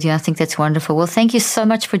totally agree with you. I think that's wonderful. Well, thank you so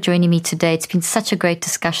much for joining me today. It's been such a great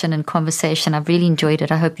discussion and conversation. I've really enjoyed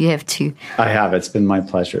it. I hope you have too. I have. It's been my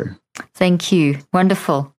pleasure. Thank you.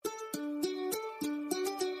 Wonderful.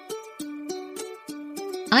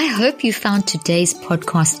 I hope you found today's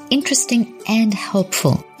podcast interesting and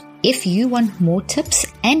helpful. If you want more tips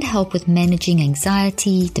and help with managing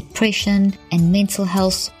anxiety, depression, and mental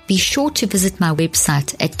health, be sure to visit my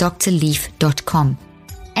website at drleaf.com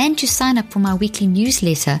and to sign up for my weekly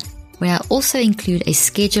newsletter, where I also include a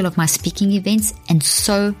schedule of my speaking events and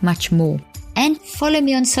so much more. And follow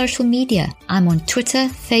me on social media. I'm on Twitter,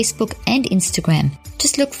 Facebook, and Instagram.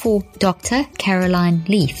 Just look for Dr. Caroline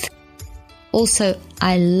Leaf. Also,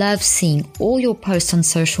 I love seeing all your posts on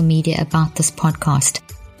social media about this podcast.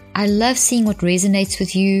 I love seeing what resonates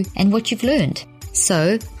with you and what you've learned.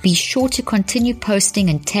 So be sure to continue posting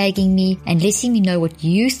and tagging me and letting me know what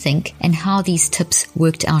you think and how these tips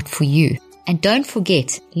worked out for you. And don't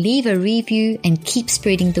forget, leave a review and keep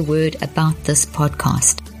spreading the word about this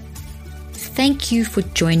podcast. Thank you for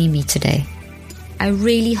joining me today. I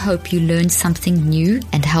really hope you learned something new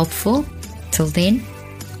and helpful. Till then,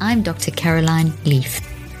 I'm Dr. Caroline Leaf.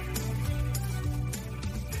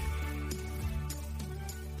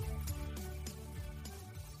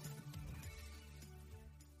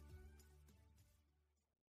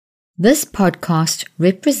 This podcast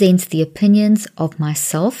represents the opinions of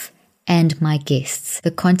myself and my guests. The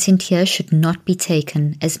content here should not be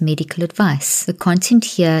taken as medical advice. The content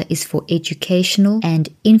here is for educational and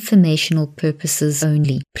informational purposes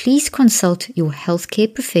only. Please consult your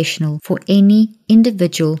healthcare professional for any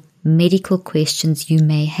individual medical questions you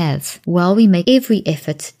may have. While we make every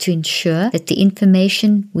effort to ensure that the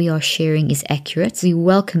information we are sharing is accurate, we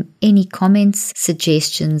welcome any comments,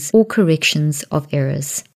 suggestions, or corrections of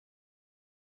errors.